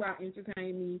myself up while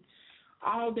entertain me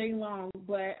all day long.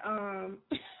 But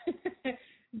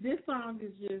this song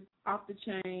is just off the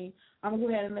chain. I'm going to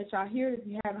go ahead and let y'all hear it.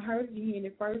 If you haven't heard it, you're hearing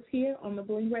it first here on the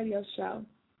Bling Radio Show.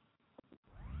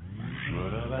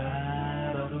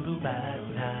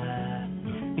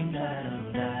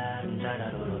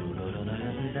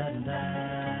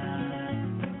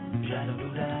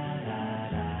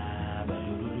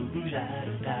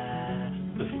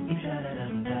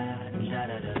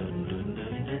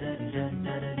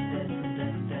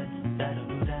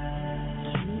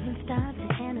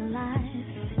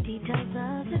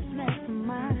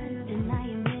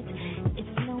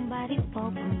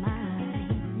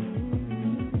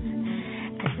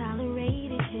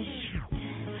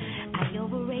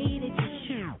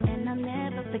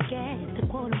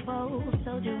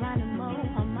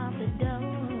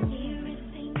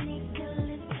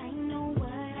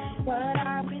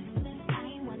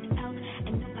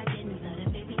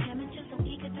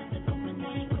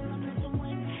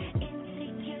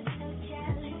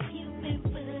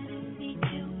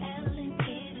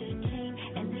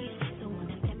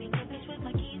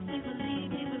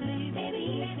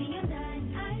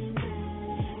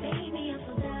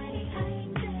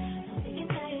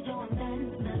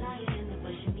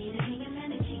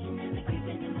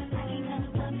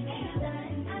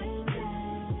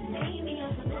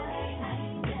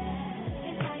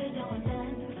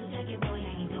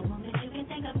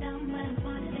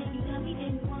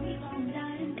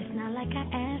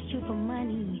 for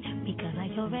money because I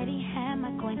already have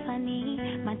my coins, honey.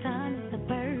 My time is the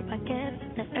verb, I guess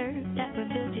the herb that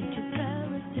revealed your true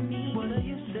colors to me. What are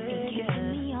you saying? You gave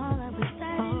me all of a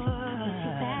sudden. Put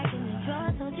you back in the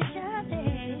drawer, told you shove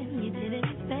it. You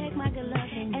didn't expect my good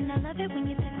loving, and I love it when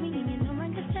you text me and you no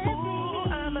longer text me.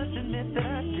 Ooh, I must admit that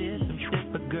I did some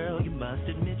shit, but girl, you must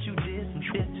admit you did some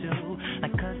shit too,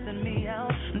 like cussing me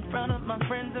out in front of my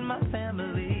friends and my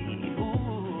family.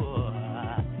 Ooh,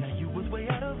 now you was way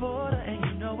out of order and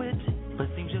you know it, but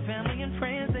seems your family and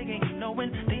friends, they ain't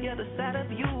knowing the other side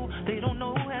of you. They don't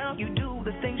know how you do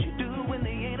the things you do when they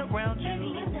ain't around you.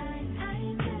 Baby, I'm done.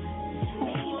 I'm done.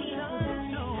 Baby, I'm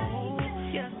done.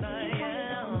 Yes, I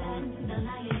am. The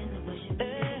lion in the bush.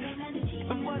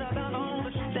 And what about all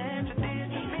the shit that you did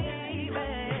to me,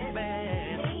 baby?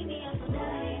 Baby, I'm so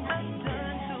done. I'm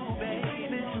done too,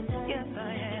 baby. Yes,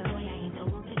 I am. Boy, I ain't the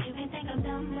one 'cause you can think I'm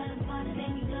dumb, but I'm smarter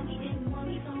than you. Tell me didn't want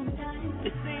me, so I'm done.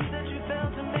 It seems that you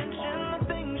failed to mention the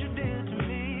things you did to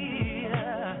me.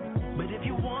 But if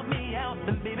you want me out,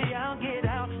 then baby, I'll get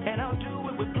out, and I'll do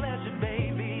it with pleasure,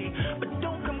 baby. But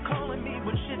don't come calling me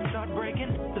when shit start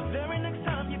breaking. The very next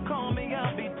time you call me,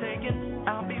 I'll be taken.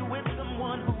 I'll be with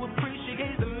someone who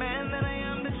appreciates the man that I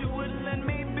am that you wouldn't let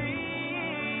me be.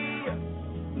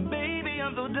 Baby,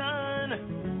 I'm so done.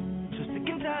 So sick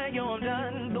and tired, you're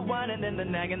done. The whining and the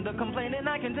nagging, the complaining,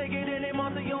 I can't take it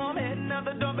anymore. So I'm heading out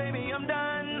the door, baby, I'm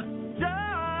done. Done.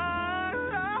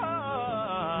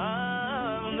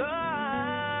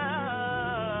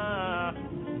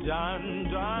 Done,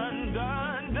 done,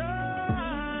 done,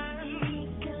 done.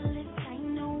 Nicholas, I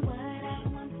know what I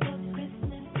want for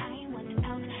Christmas. I want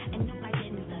out, and no, I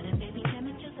didn't start a baby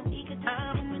temperature, so he could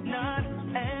talk. I'm not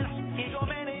an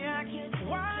egomaniac.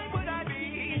 Why would I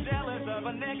be jealous of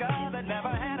a nigga that never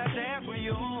had a chance with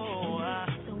you? So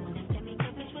when they send me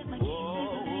garbage with my kids,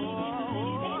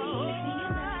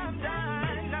 I'm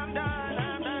done, I'm done,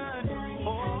 I'm done.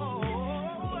 Oh,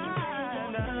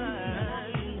 I'm done.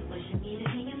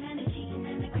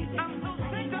 I'm so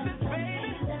sick of this,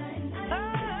 baby. Oh, I'm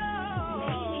done.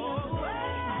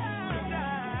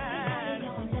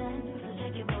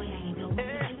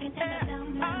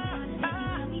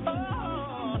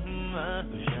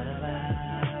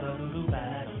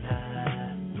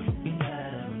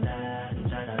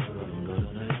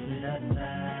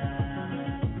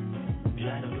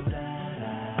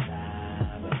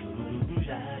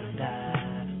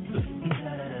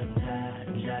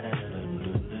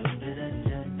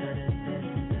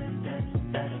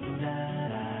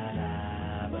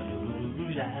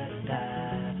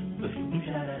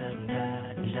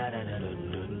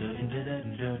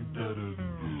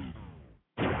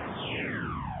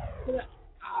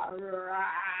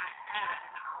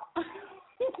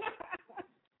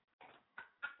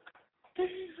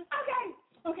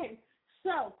 Okay,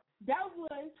 so that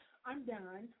was I'm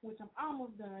Done, which I'm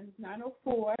almost done. It's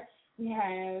 9:04. We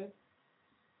have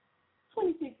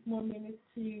 26 more minutes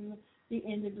to the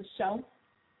end of the show.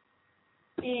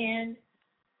 And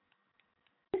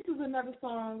this is another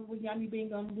song with Yummy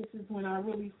Bingham. This is when I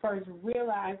really first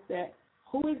realized that,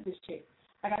 who is this chick?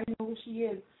 Like, I didn't know who she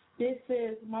is. This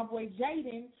is my boy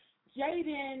Jaden.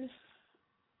 Jaden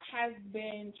has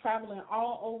been traveling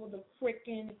all over the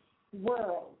freaking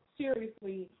world.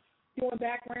 Seriously, doing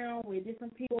background with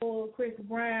different people, Chris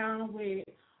Brown, with,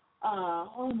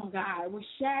 oh my God, with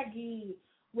Shaggy,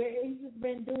 where he's just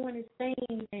been doing his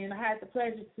thing. And I had the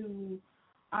pleasure to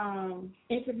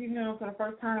interview him for the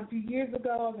first time a few years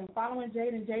ago. I've been following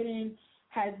Jaden. Jaden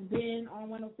has been on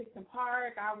 106 in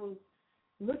Park. I was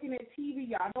looking at TV.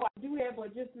 Y'all know I do that,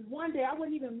 but just this one day I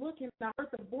wasn't even looking. I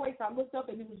heard the voice. I looked up,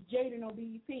 and it was Jaden on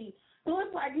BET. So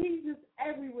it's like he's just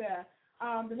everywhere.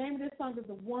 The name of this song is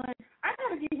The One. I got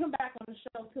to get him back on the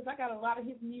show because I got a lot of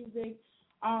his music.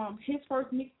 His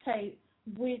first mixtape,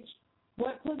 which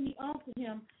what put me on to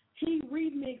him, he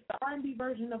remixed the R&B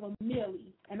version of A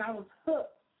Millie, and I was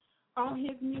hooked on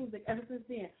his music ever since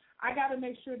then. I got to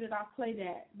make sure that I play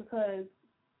that because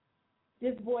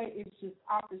this boy is just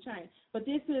off the chain. But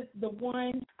this is The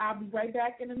One. I'll be right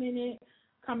back in a minute.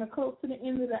 Coming close to the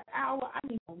end of the hour. I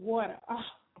need some water. Oh,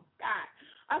 God.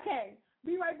 Okay.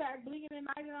 Be right back. Blinging at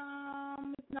Night.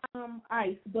 It's not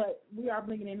ice, but we are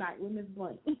Blinging at Night with Miss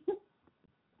Bling.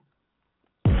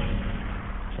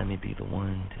 Let me be the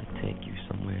one to take you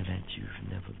somewhere that you've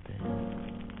never been.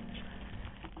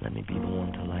 Let me be the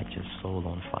one to light your soul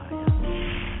on fire.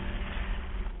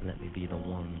 Let me be the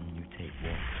one you take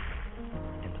walks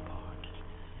in the park.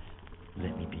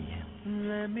 Let me be him.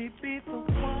 Let me be the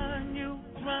one you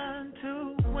run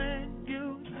to when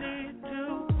you need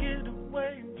to get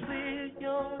away and clear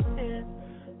your head.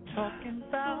 Talking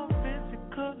about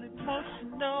physical,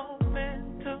 emotional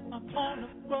on the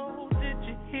road, did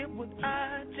you hear what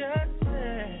I just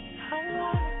said? I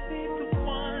wanna be the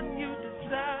one you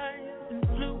desire,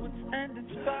 influence and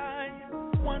inspire.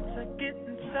 Once I get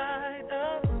inside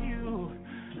of you,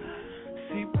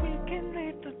 see, we can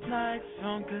leave the lights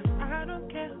on, 'cause I don't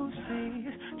care who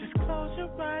sees. Just close your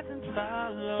eyes and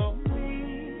follow me.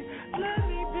 Let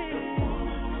me be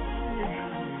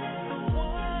the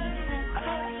one who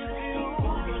comforts you,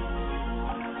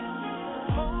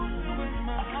 holds you in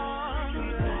my arms,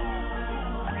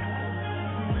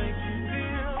 makes you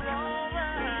feel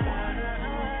alright.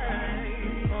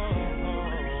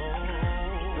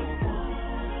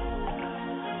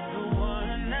 The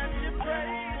one that you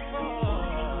pray for,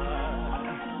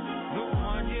 the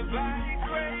one your body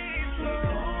craves for.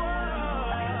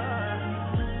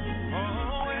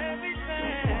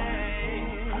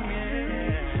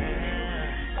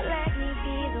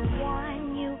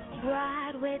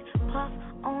 Puff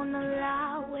on the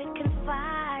loud with,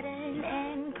 confiding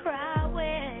and cry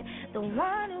with. The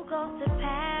one who goes to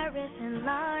Paris and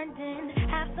London,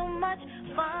 have so much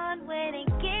fun when they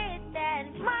get that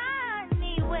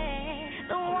money with.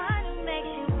 The one who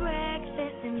makes you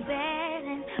breakfast in bed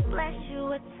and bless you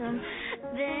with some,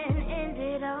 then end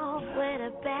it off with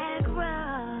a back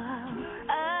rub.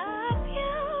 A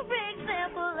pure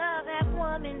example of half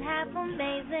woman, half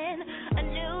amazing. A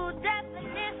new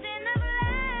definition of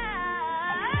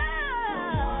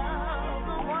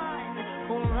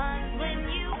runs when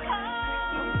you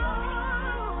call,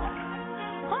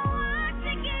 who wants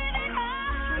to give it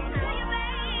all to you,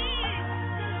 babe.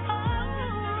 Oh,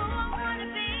 I wanna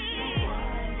be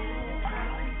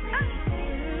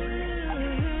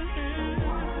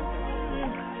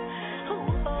who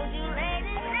holds you late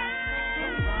at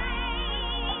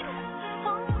night,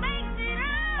 who makes it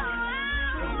all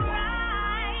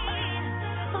right,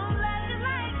 who loves you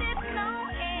like there's no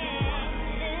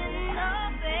end, oh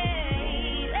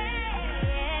babe.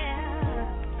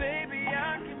 Baby, I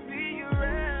can be your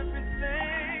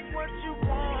everything. What you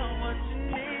want, what you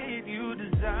need, you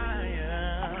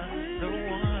desire. The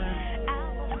one I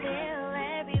will fulfill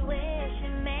every wish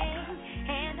you make.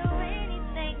 Handle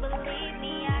anything, believe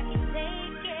me, I can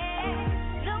take it.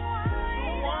 The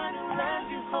one who loves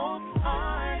you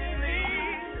wholeheartedly,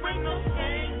 with no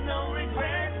shame, no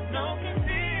regrets, no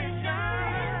conditions.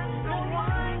 The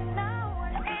one, no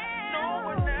one else, no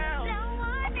one else, no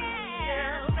one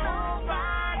else,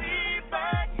 nobody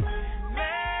but me.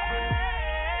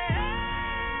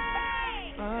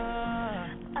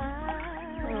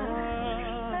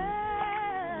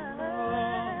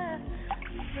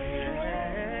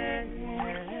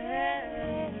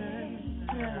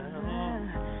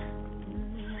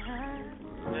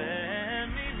 Let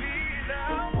me be the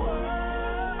one.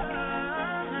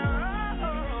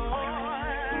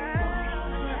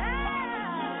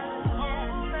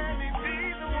 Let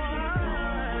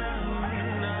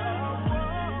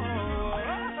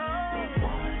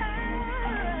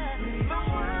me be the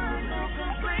one who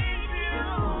completes you.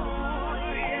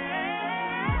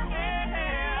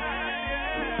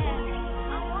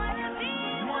 I wanna be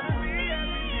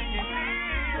everything you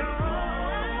need.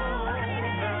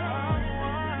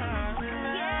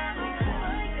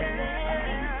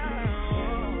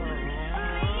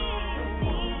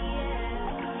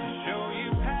 Show you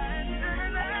passion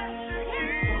and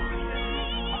execution,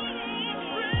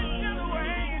 bring you the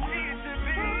way you need to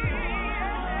be.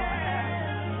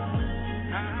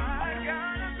 I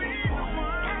gotta be the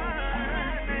one.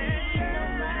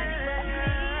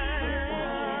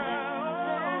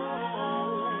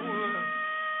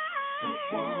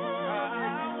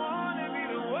 I wanna be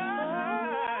the one.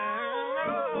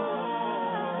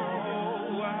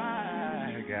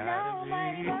 I gotta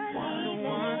be the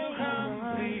one who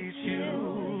completes you.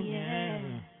 Yeah.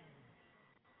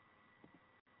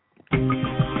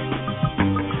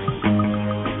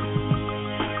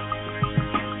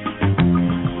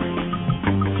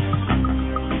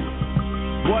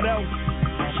 What else?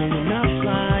 So when I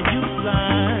fly, you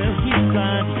fly, we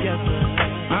fly together.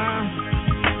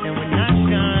 And when I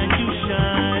shine, you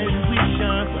shine, we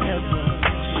shine forever.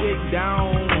 Shake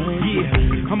down,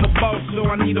 yeah. I'm a boss, so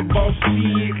I need a boss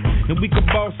chick. And we can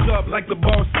boss up like the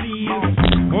boss is.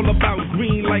 All about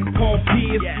green like Paul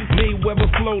Pierce. Mayweather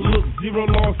flow, look, zero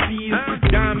losses.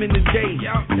 Diamond a day,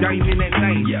 diamond at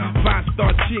night.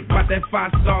 5-star chick, about that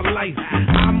 5-star life.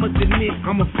 I must admit,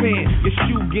 I'm a fan. Your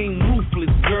shoe game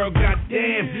ruthless, girl,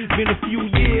 goddamn. Been a few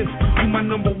years, you my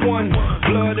number one.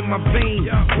 Blood in my veins,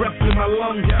 breath in my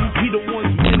lungs. We the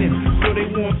ones winning, so they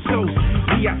want toast.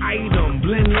 We an item,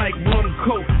 blend like rum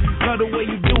coke. Love the way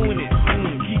you doing it,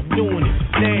 keep doing it.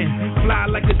 Damn, fly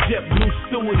like a jet blue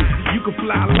stewardess. You You can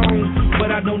fly alone, but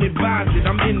I don't advise it.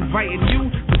 I'm inviting you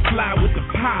to fly with the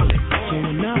pilot. So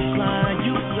when I fly,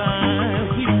 you fly,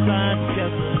 we fly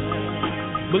together.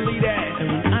 Believe that.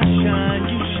 And when I shine,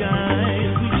 you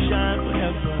shine, we shine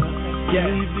forever. Yeah.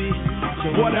 Baby.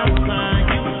 So What when up? I fly,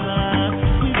 you fly,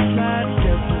 we fly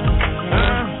together.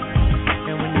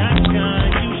 And when I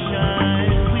shine, you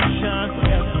shine, we shine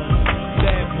forever.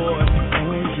 Bad boy.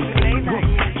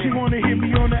 She wanna hit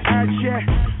me on the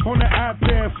iChat, on the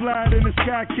iPad, fly it in the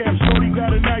sky cap. Shorty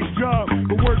got a nice job,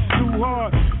 but works too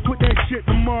hard. Quit that shit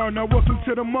tomorrow. Now welcome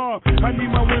to the mall. I need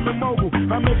my women mobile.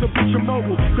 I make a picture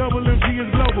mobile. Double MG is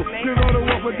global. Zero to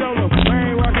one for Dolo.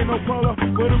 I ain't rocking no polo,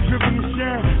 but I'm dripping and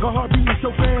shine. My heart beating so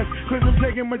fast, cause I'm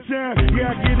taking my time. Yeah,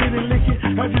 I get it and lick it.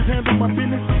 I just handle my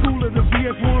business. School of the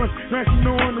VS1s. Now she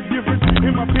knowing the difference.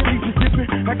 And my Bentley's just dipping.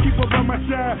 I keep up on my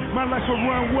side. My life's a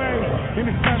runway. And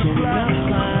it's time to fly. When I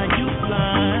fly, you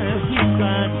fly, we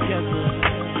fly together.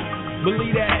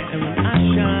 Believe that. And when I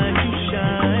shine, you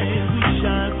shine, we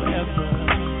shine forever.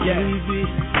 Yeah. Baby.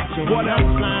 So what when up? I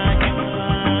fly, you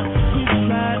fly, we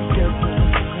fly together.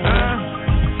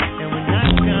 And when I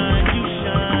shine, you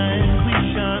shine, we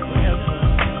shine forever.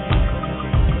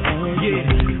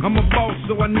 Yeah, I'm a boss,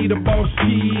 so I need a boss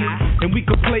key. And we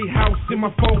could play house in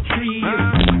my 4 trees.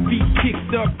 Feet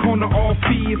kicked up, corner all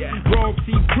fees.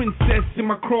 Royalty princess in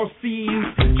my cross seas.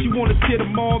 She wanna tear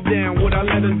them all down, what I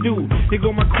let her do. Here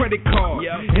go my credit card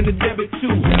and the debit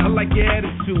too. I like your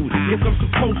attitude, yes I'm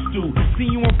supposed to. See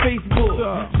you on Facebook,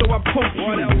 so I post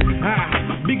you.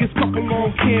 Biggest couple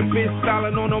on campus,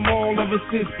 styling on them all ever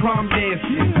since prom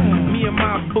dances. Me and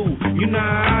my boo, you know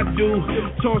how I do.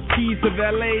 Toss keys to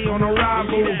valet on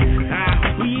arrival.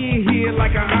 We in here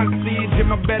like a hostage, and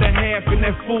my better half in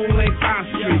that full-length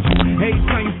ostrich. Every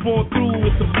time you fall through,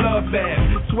 it's a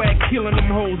bloodbath. Swag killing them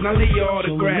hoes, now leave your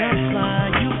autograph. So when I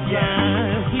fly, you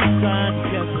fly, we fly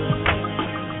together.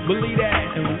 Believe that.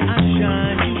 And when I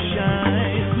shine, you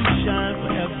shine, we shine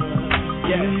forever.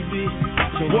 Yeah. Baby.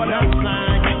 So what when up? I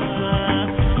fly, you fly,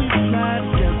 we fly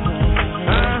together.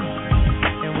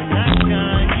 And when I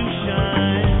shine, you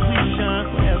shine, we shine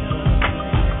forever.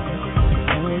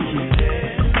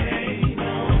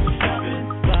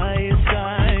 By your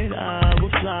side, I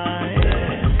will fly.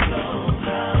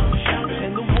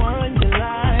 And the one you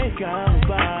like, I will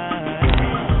buy.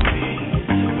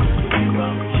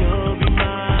 You'll be my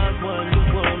Wonder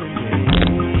Woman,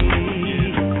 baby.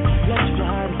 Let's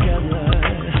fly together.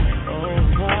 Oh,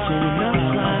 fly. So when I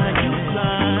fly, you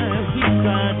fly, we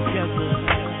fly together.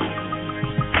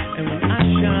 And when I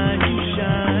shine, you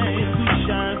shine, we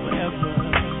shine forever,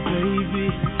 baby.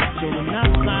 So when I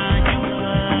fly, you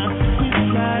fly, we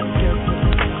fly together.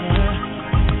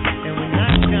 And when I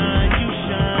shine, you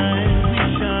shine, we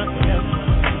shine forever.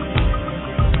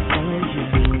 Oh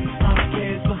yeah. Our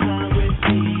kids behind, we're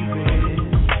leaving.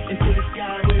 Into the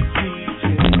sky, we're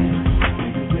reaching.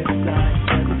 We're fly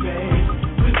together, babe.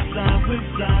 We're fly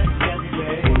together,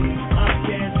 babe. Our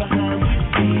kids behind, we're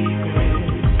leaving.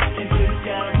 Into the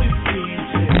sky, we're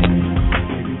reaching.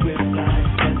 We're fly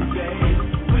together, babe.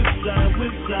 We're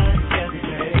fly together,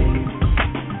 babe.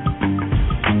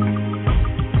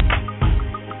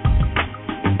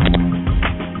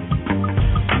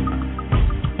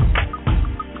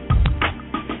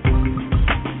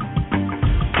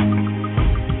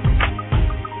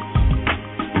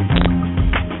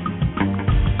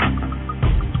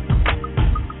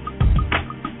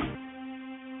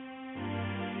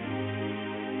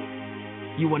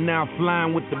 You are now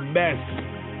flying with the best.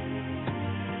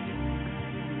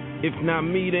 If not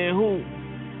me, then who?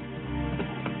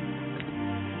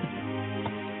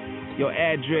 Your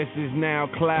address is now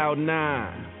Cloud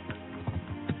 9.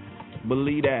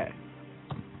 Believe that.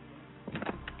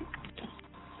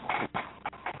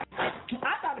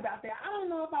 I thought about that. I don't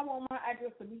know if I want my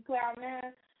address to be Cloud9.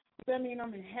 Does that mean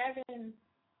I'm in heaven?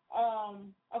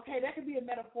 Okay, that could be a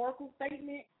metaphorical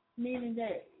statement, meaning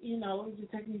that, you know, it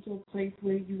just takes me to a place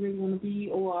where you really want to be,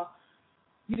 or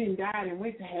you didn't die and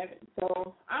went to heaven.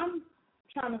 So I'm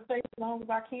trying to stay as long as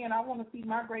I can. I want to see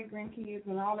my great-grandkids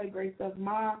and all that great stuff.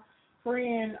 My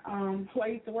friend who I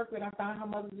used to work with, I found her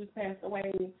mother just passed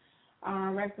away.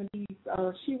 Rest in peace.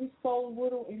 She was so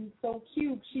little and so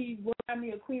cute. She reminded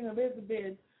me of Queen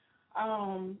Elizabeth.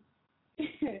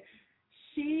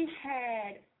 She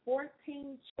had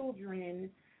 14 children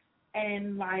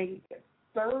and like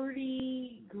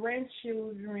 30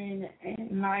 grandchildren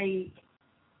and like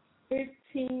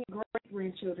 15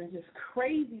 great-grandchildren. Just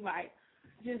crazy, like.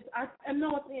 Just I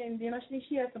know at the end, then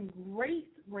she had some great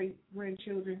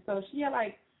grandchildren. So she had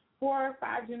like 4 or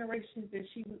 5 generations that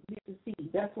she would get to see.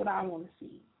 That's what I want to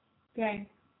see. Okay.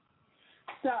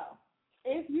 So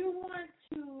if you want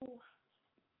to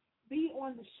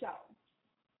on the show,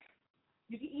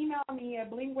 you can email me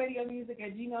at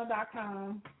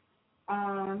blingradiomusic@gmail.com.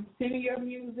 Send me your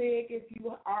music. If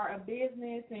you are a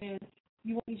business and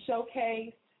you want to be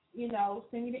showcased,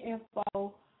 send me the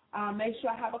info. Make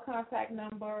sure I have a contact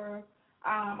number.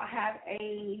 I have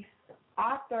an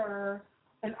author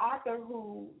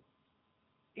who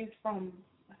is from,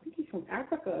 I think he's from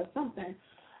Africa or something.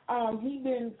 He's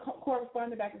been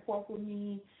corresponding back and forth with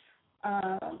me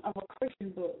of a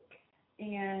Christian book,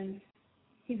 and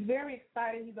he's very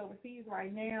excited. He's overseas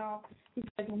right now. He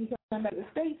said when he comes back to the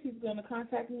States, he's going to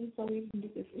contact me so we can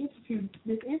get this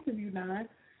interview done.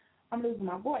 I'm losing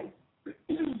my voice.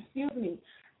 Excuse me.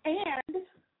 And.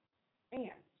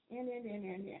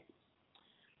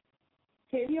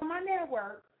 Hit me on my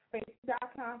network,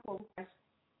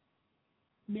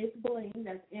 facebook.com/Miss Bling.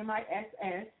 That's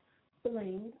MISS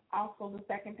Bling. Also the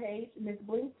second page, Miss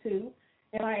Bling 2,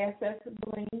 MISS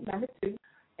Bling number 2,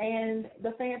 and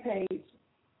the fan page,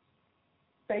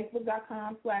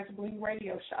 facebook.com/Bling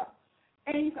Radio Show.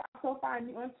 And you can also find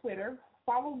me on Twitter.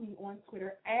 Follow me on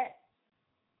Twitter at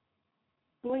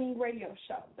Bling Radio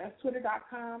Show. That's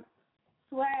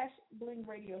twitter.com/Bling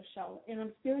Radio Show. And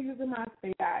I'm still using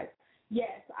MySpace, guys.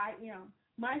 Yes, I am.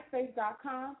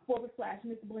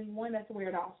 MySpace.com/Miss Bling 1. That's where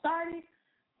it all started.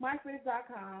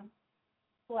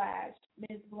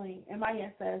 MySpace.com/Miss Bling,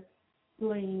 MISS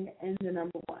Bling, and the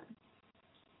number 1.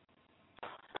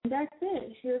 And that's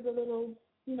it. Here's a little,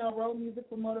 road music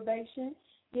for motivation.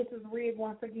 This is Rig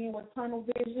once again with Tunnel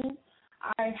Vision.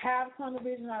 I have tunnel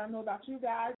vision. I don't know about you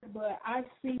guys, but I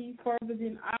see further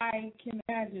than I can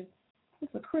imagine.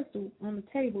 It's a crystal on the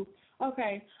table.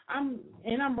 Okay, I'm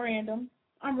random.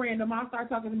 I'll start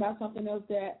talking about something else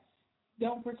that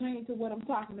don't pertain to what I'm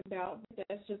talking about. But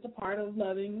that's just a part of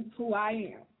loving who I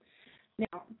am.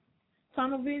 Now,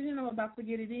 tunnel vision, I'm about to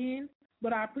get it in,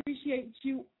 but I appreciate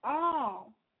you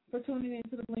all for tuning in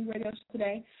to the Bling Radio Show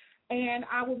today. And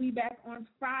I will be back on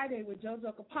Friday with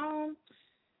JoJo Capone.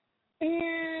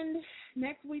 And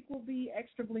next week will be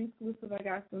extra BLINGSCLUSIVE. I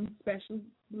got some special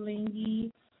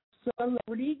blingy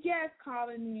celebrity guests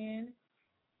calling in.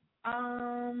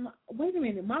 Wait a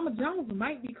minute. Mama Jones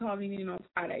might be calling in on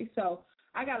Friday, so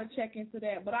I got to check into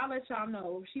that. But I'll let y'all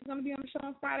know. If she's going to be on the show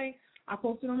on Friday, I'll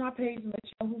post it on my page and let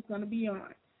you know who's going to be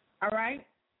on. All right?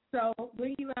 So,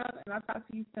 blingy love, and I'll talk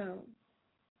to you soon.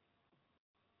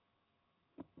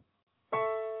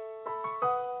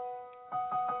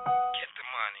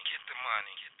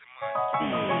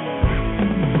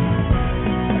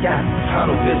 Got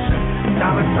tunnel vision,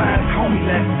 dollar signs, homie,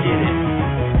 let's get it.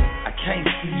 I can't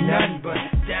see nothing but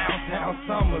downtown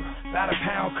summers, about a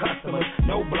pound customers,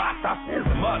 no blocks, I fill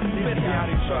them up, spit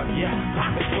down in truck,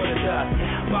 pockets full of dust,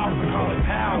 boss call it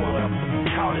power,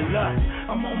 call it lust,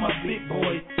 I'm on my big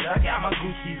boy, I got my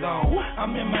Gucci's on,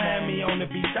 I'm in Miami on the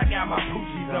beach, I got my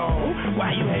Gucci's on,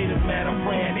 why you haters mad, I'm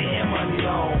praying they ain't money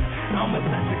long, I'm a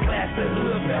such a class of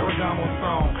hood, Ferragamo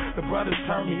song, the brothers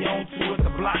turn me on to it,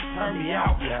 the blocks turn me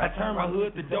out, I turn my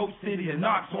hood to dope city, the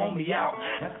knocks want me out,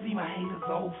 I see my haters,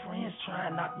 old friends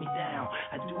try and knock me down,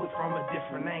 I do it from a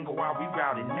different angle while we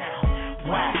routed now,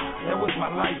 wow, that was my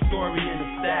life story in the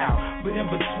style, but in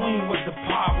between was the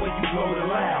part where you blow the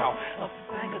loud, up the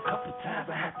thing a couple times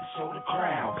I had to show the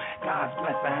crowd, God's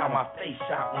blessing how my face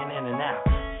shot went in and out,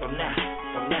 so now,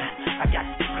 I got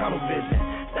the tunnel vision,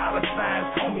 dollar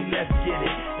signs, homie, let's get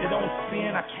it, it don't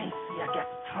spin, I can't see, I got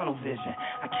the tunnel vision,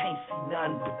 I can't see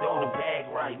nothing but throw the bag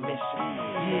right mission,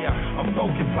 I'm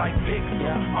focused like Pixel,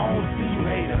 I don't see you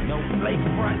haters, no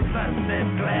lakefront sunset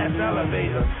glass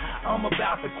elevator, I'm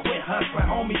about to quit hustling,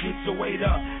 homie, get your weight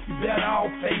up, you better all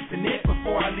facing it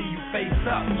before I leave you face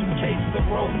up, 2 cases of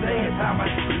rose is how my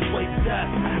streets waste dust,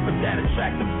 but that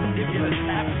attractive, if you're a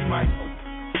tap, she might.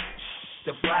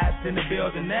 The flies in the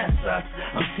building, that's us.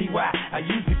 I'm T.Y. I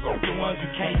usually broke the ones you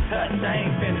can't touch. I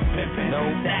ain't finished pimping, no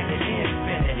stacking and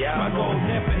spinning. My goal's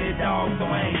infinite, dog, so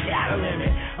I ain't got a limit.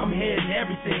 I'm heading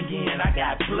everything in, I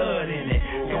got blood in it.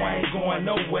 So I ain't going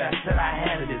nowhere till I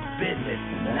handle this business.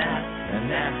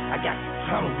 Now, I got the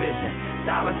tunnel vision.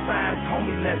 Dollar signs,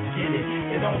 homie, let's get it.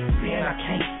 It don't spin, I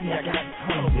can't see, I got the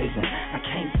tunnel vision. I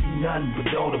can't see nothing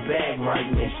but throw the bag right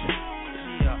mission.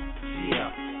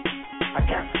 I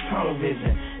got the tunnel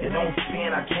vision. It don't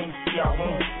spin, I can't see, I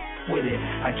won't with it.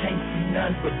 I can't see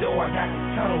nothing but though I got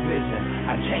the tunnel vision.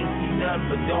 I can't see nothing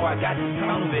but though I got the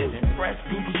tunnel vision. Fresh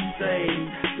Gucci save,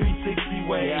 360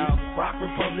 wave, Rock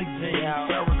Republic jeans,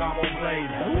 Ferragamo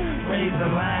blaze. Raise the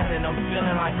line and I'm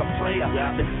feeling like a player.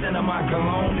 The scent of my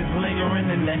cologne is lingering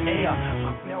in the air.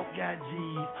 My belt got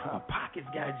G's, my pockets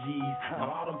got G's. Now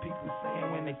all them people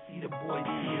saying when they see the boy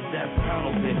G's, that's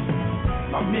tunnel vision.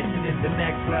 My mission is the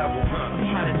next level. I'm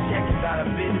trying to check us out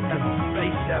of business as a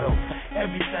space shuttle.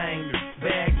 Everything,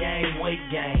 bad game, weight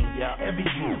gain. Every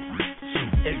group.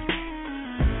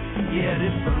 Yeah,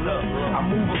 this a look. I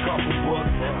move a couple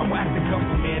books. I whack a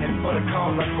couple men, and for the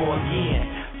cause I go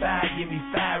again. 5, give me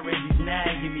 5, Reggie's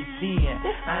 9, give me 10.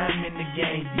 I'm in the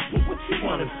game, what you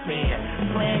wanna spend?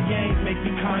 Playing games make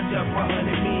me conjure up 100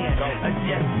 men. I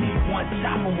just need one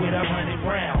chopper with 100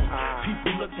 rounds.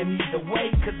 People looking either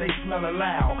way cause they smell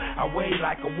loud. I weigh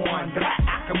like a one,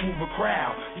 I can move a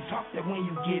crowd. You talk that when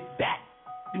you get back,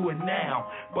 do it now.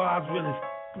 Bars really,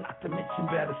 not to mention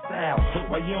better style.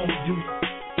 Why you only do,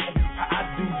 I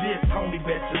do this, homie,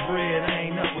 bet your bread.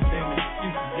 I ain't up with them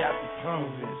excuses, got the tongue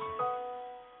this.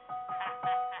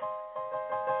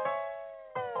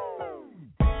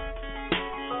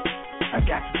 I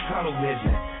got the tunnel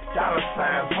vision, dollar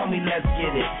signs, homie, let's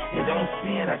get it. It don't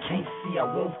spin, I can't see, I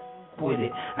won't with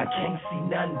it. I can't see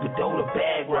nothing but though the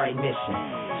bag right mission.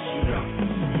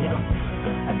 Yeah.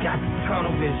 I got the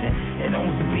tunnel vision. It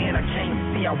don't spin, I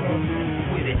can't see, I won't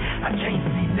with it. I can't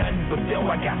see nothing but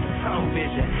though I got the tunnel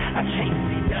vision. I can't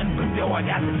see nothing but though I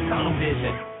got the tunnel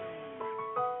vision.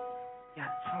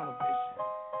 Got tunnel vision.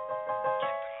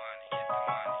 Get the money, get the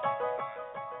money.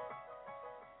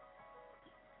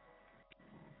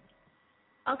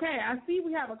 Okay, I see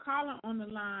we have a caller on the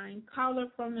line. Caller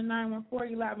from the 914,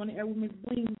 you live on the air with Ms.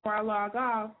 Bling before I log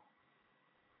off.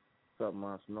 What's up,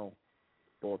 Mom Snow?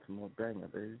 Baltimore banger,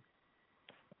 baby.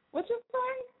 What you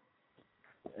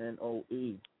say?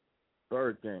 N-O-E.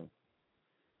 Bird Gang.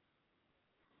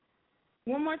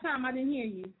 One more time, I didn't hear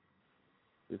you.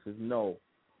 This is No.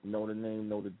 Know the name,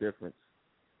 know the difference.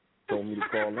 Told me to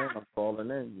call in, I'm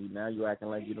calling in. Now you acting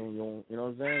like you don't, you know what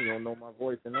I'm saying? You don't know my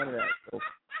voice and none of that. So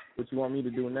what you want me to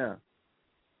do now?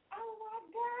 Oh, my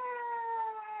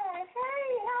God.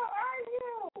 Hey, how are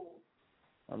you?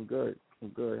 I'm good.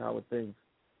 How are things?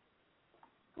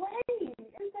 Great.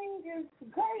 Everything is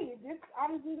great.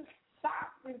 I'm just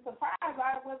shocked and surprised.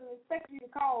 I wasn't expecting you to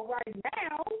call right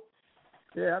now.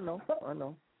 Yeah, I know.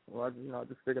 Well, I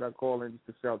just figured I'd call in just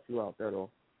to shout you out, that's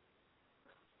all.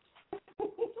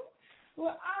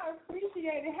 Well, I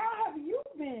appreciate it. How have you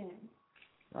been?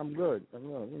 I'm good.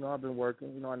 I've been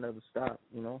working. I never stop,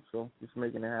 so just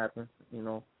making it happen,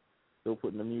 still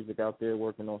putting the music out there,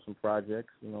 working on some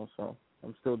projects, so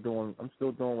I'm still doing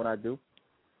what I do.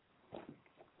 Okay.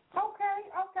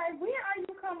 When are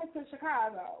you coming to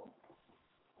Chicago?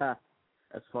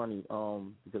 That's funny,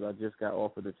 because I just got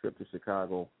offered a trip to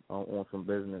Chicago on some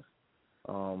business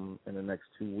in the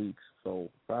next 2 weeks. So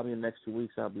probably in the next 2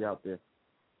 weeks I'll be out there.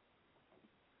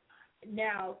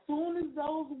 Now, as soon as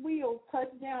those wheels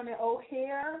touch down at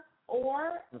O'Hare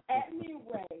or at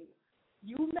Midway,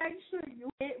 you make sure you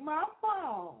hit my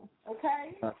phone,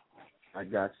 okay? I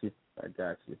got you.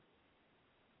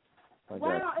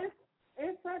 Wow,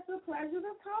 it's such a pleasure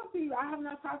to talk to you. I have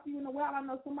not talked to you in a while. I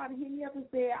know somebody hit me up and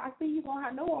said, I see you going to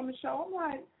have Noah on the show. I'm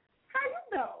like, how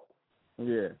you know?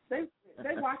 Yeah. They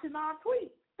watching our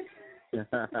tweets. Yeah,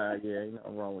 ain't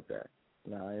nothing wrong with that.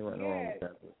 No, ain't nothing wrong with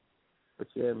that. But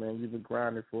yeah, man, you've been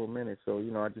grinding for a minute, so,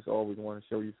 I just always want to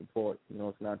show you support.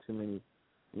 It's not too many,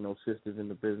 sisters in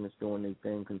the business doing their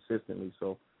thing consistently,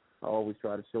 so I always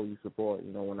try to show you support,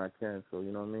 when I can, so,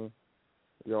 you know what I mean?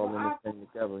 We all in this thing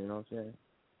together, you know what I'm saying?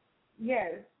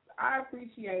 Yes, I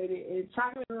appreciate it. And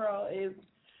Chocolate Girl is,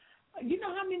 you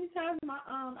know how many times my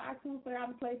iTunes player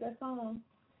I played that song?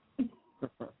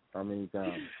 How many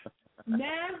times?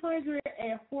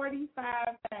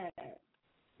 945 times.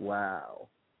 Wow.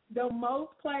 The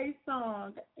most played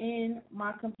song in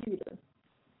my computer.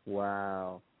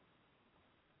 Wow.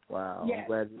 Yes. I'm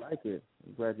glad you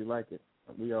like it.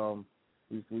 We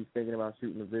thinking about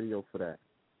shooting a video for that.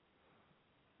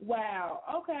 Wow.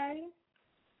 Okay.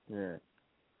 Yeah.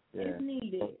 It's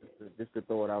needed. So just to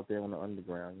throw it out there on the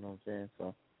underground, you know what I'm saying?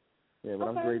 So yeah, but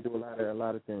I'm going to do a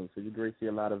lot of things. So you're going to see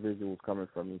a lot of visuals coming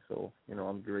from me. So, I'm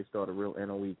going to start a real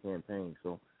NOE campaign.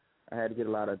 So I had to get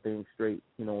a lot of things straight,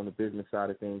 on the business side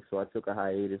of things. So I took a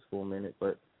hiatus for a minute,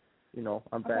 but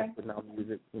I'm back with now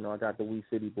music. I got the We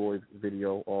City Boys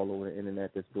video all over the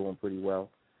internet that's doing pretty well.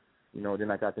 Then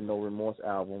I got the No Remorse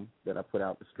album that I put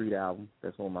out, the street album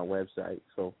that's on my website.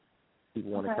 So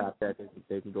people want to cop that,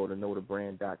 they can go to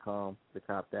knowthebrand.com to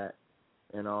cop that.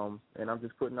 And I'm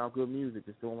just putting out good music,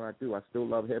 just doing what I do. I still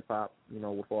love hip hop,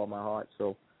 with all my heart.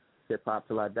 So hip hop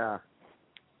till I die.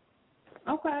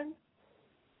 Okay.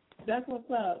 That's what's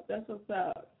up.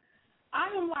 I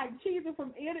am like cheesing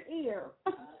from ear to ear.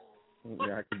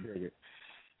 Yeah, I can dig it.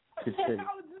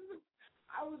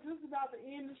 I was just about to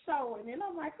end the show, and then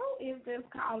I'm like, who is this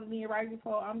calling me right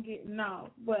before I'm getting off?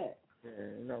 But yeah,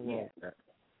 nothing wrong with that.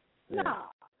 Yeah.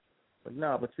 But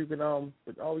you can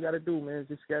but all we got to do, man, is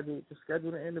just schedule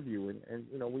the interview, and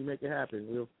you know, we make it happen.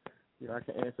 We'll, you know, I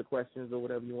can answer questions or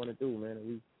whatever you want to do, man. And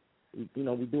we you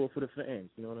know, we do it for the fans.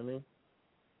 You know what I mean?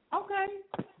 Okay.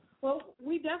 Well,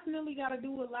 we definitely got to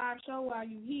do a live show while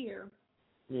you're here.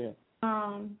 Yeah.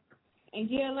 And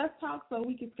yeah, let's talk so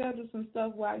we can schedule some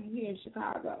stuff while you're here in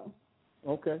Chicago.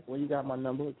 Okay. Well, you got my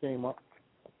number. It came up.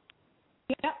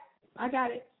 Yep, I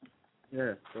got it.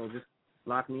 Yeah. So just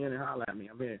lock me in and holler at me.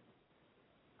 I'm here.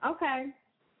 Okay.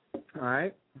 All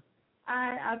right. All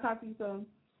right. I'll talk to you soon.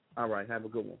 All right. Have a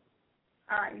good one.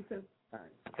 All right. You too. All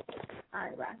right. All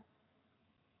right. Bye.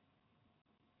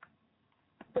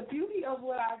 The beauty of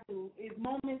what I do is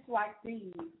moments like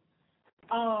these.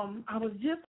 I was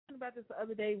just talking about this the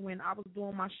other day when I was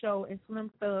doing my show, and Slim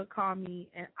Thug called me,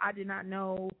 and I did not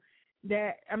know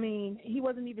that. I mean, he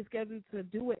wasn't even scheduled to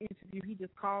do an interview. He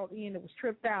just called in. It was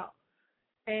tripped out,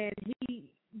 and he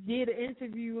did an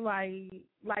interview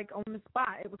like on the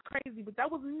spot. It was crazy, but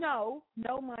that was no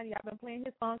money. I've been playing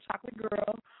his song Chocolate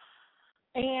Girl,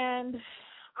 and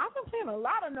I've been playing a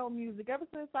lot of no music ever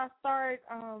since I started.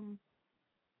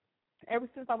 Ever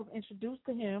since I was introduced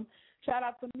to him. Shout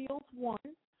out to Mills One.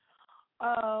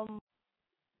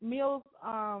 Mills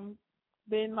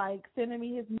been like sending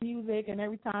me his music, and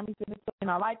every time he sends it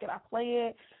and I like it, I play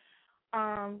it.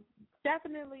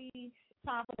 Definitely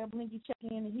time for that Blingy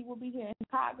check-in, and he will be here in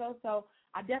Chicago, so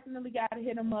I definitely got to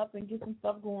hit him up and get some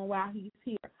stuff going while he's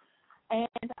here.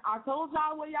 And I told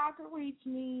y'all where y'all can reach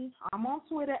me. I'm on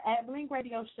Twitter at Bling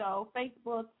Radio Show,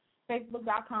 Facebook,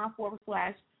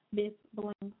 facebook.com/Miss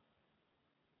Bling.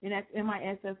 And that's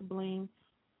MISS Bling.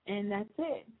 And that's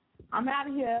it. I'm out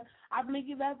of here. I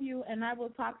Blingy love you, and I will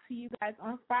talk to you guys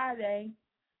on Friday.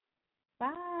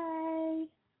 Bye.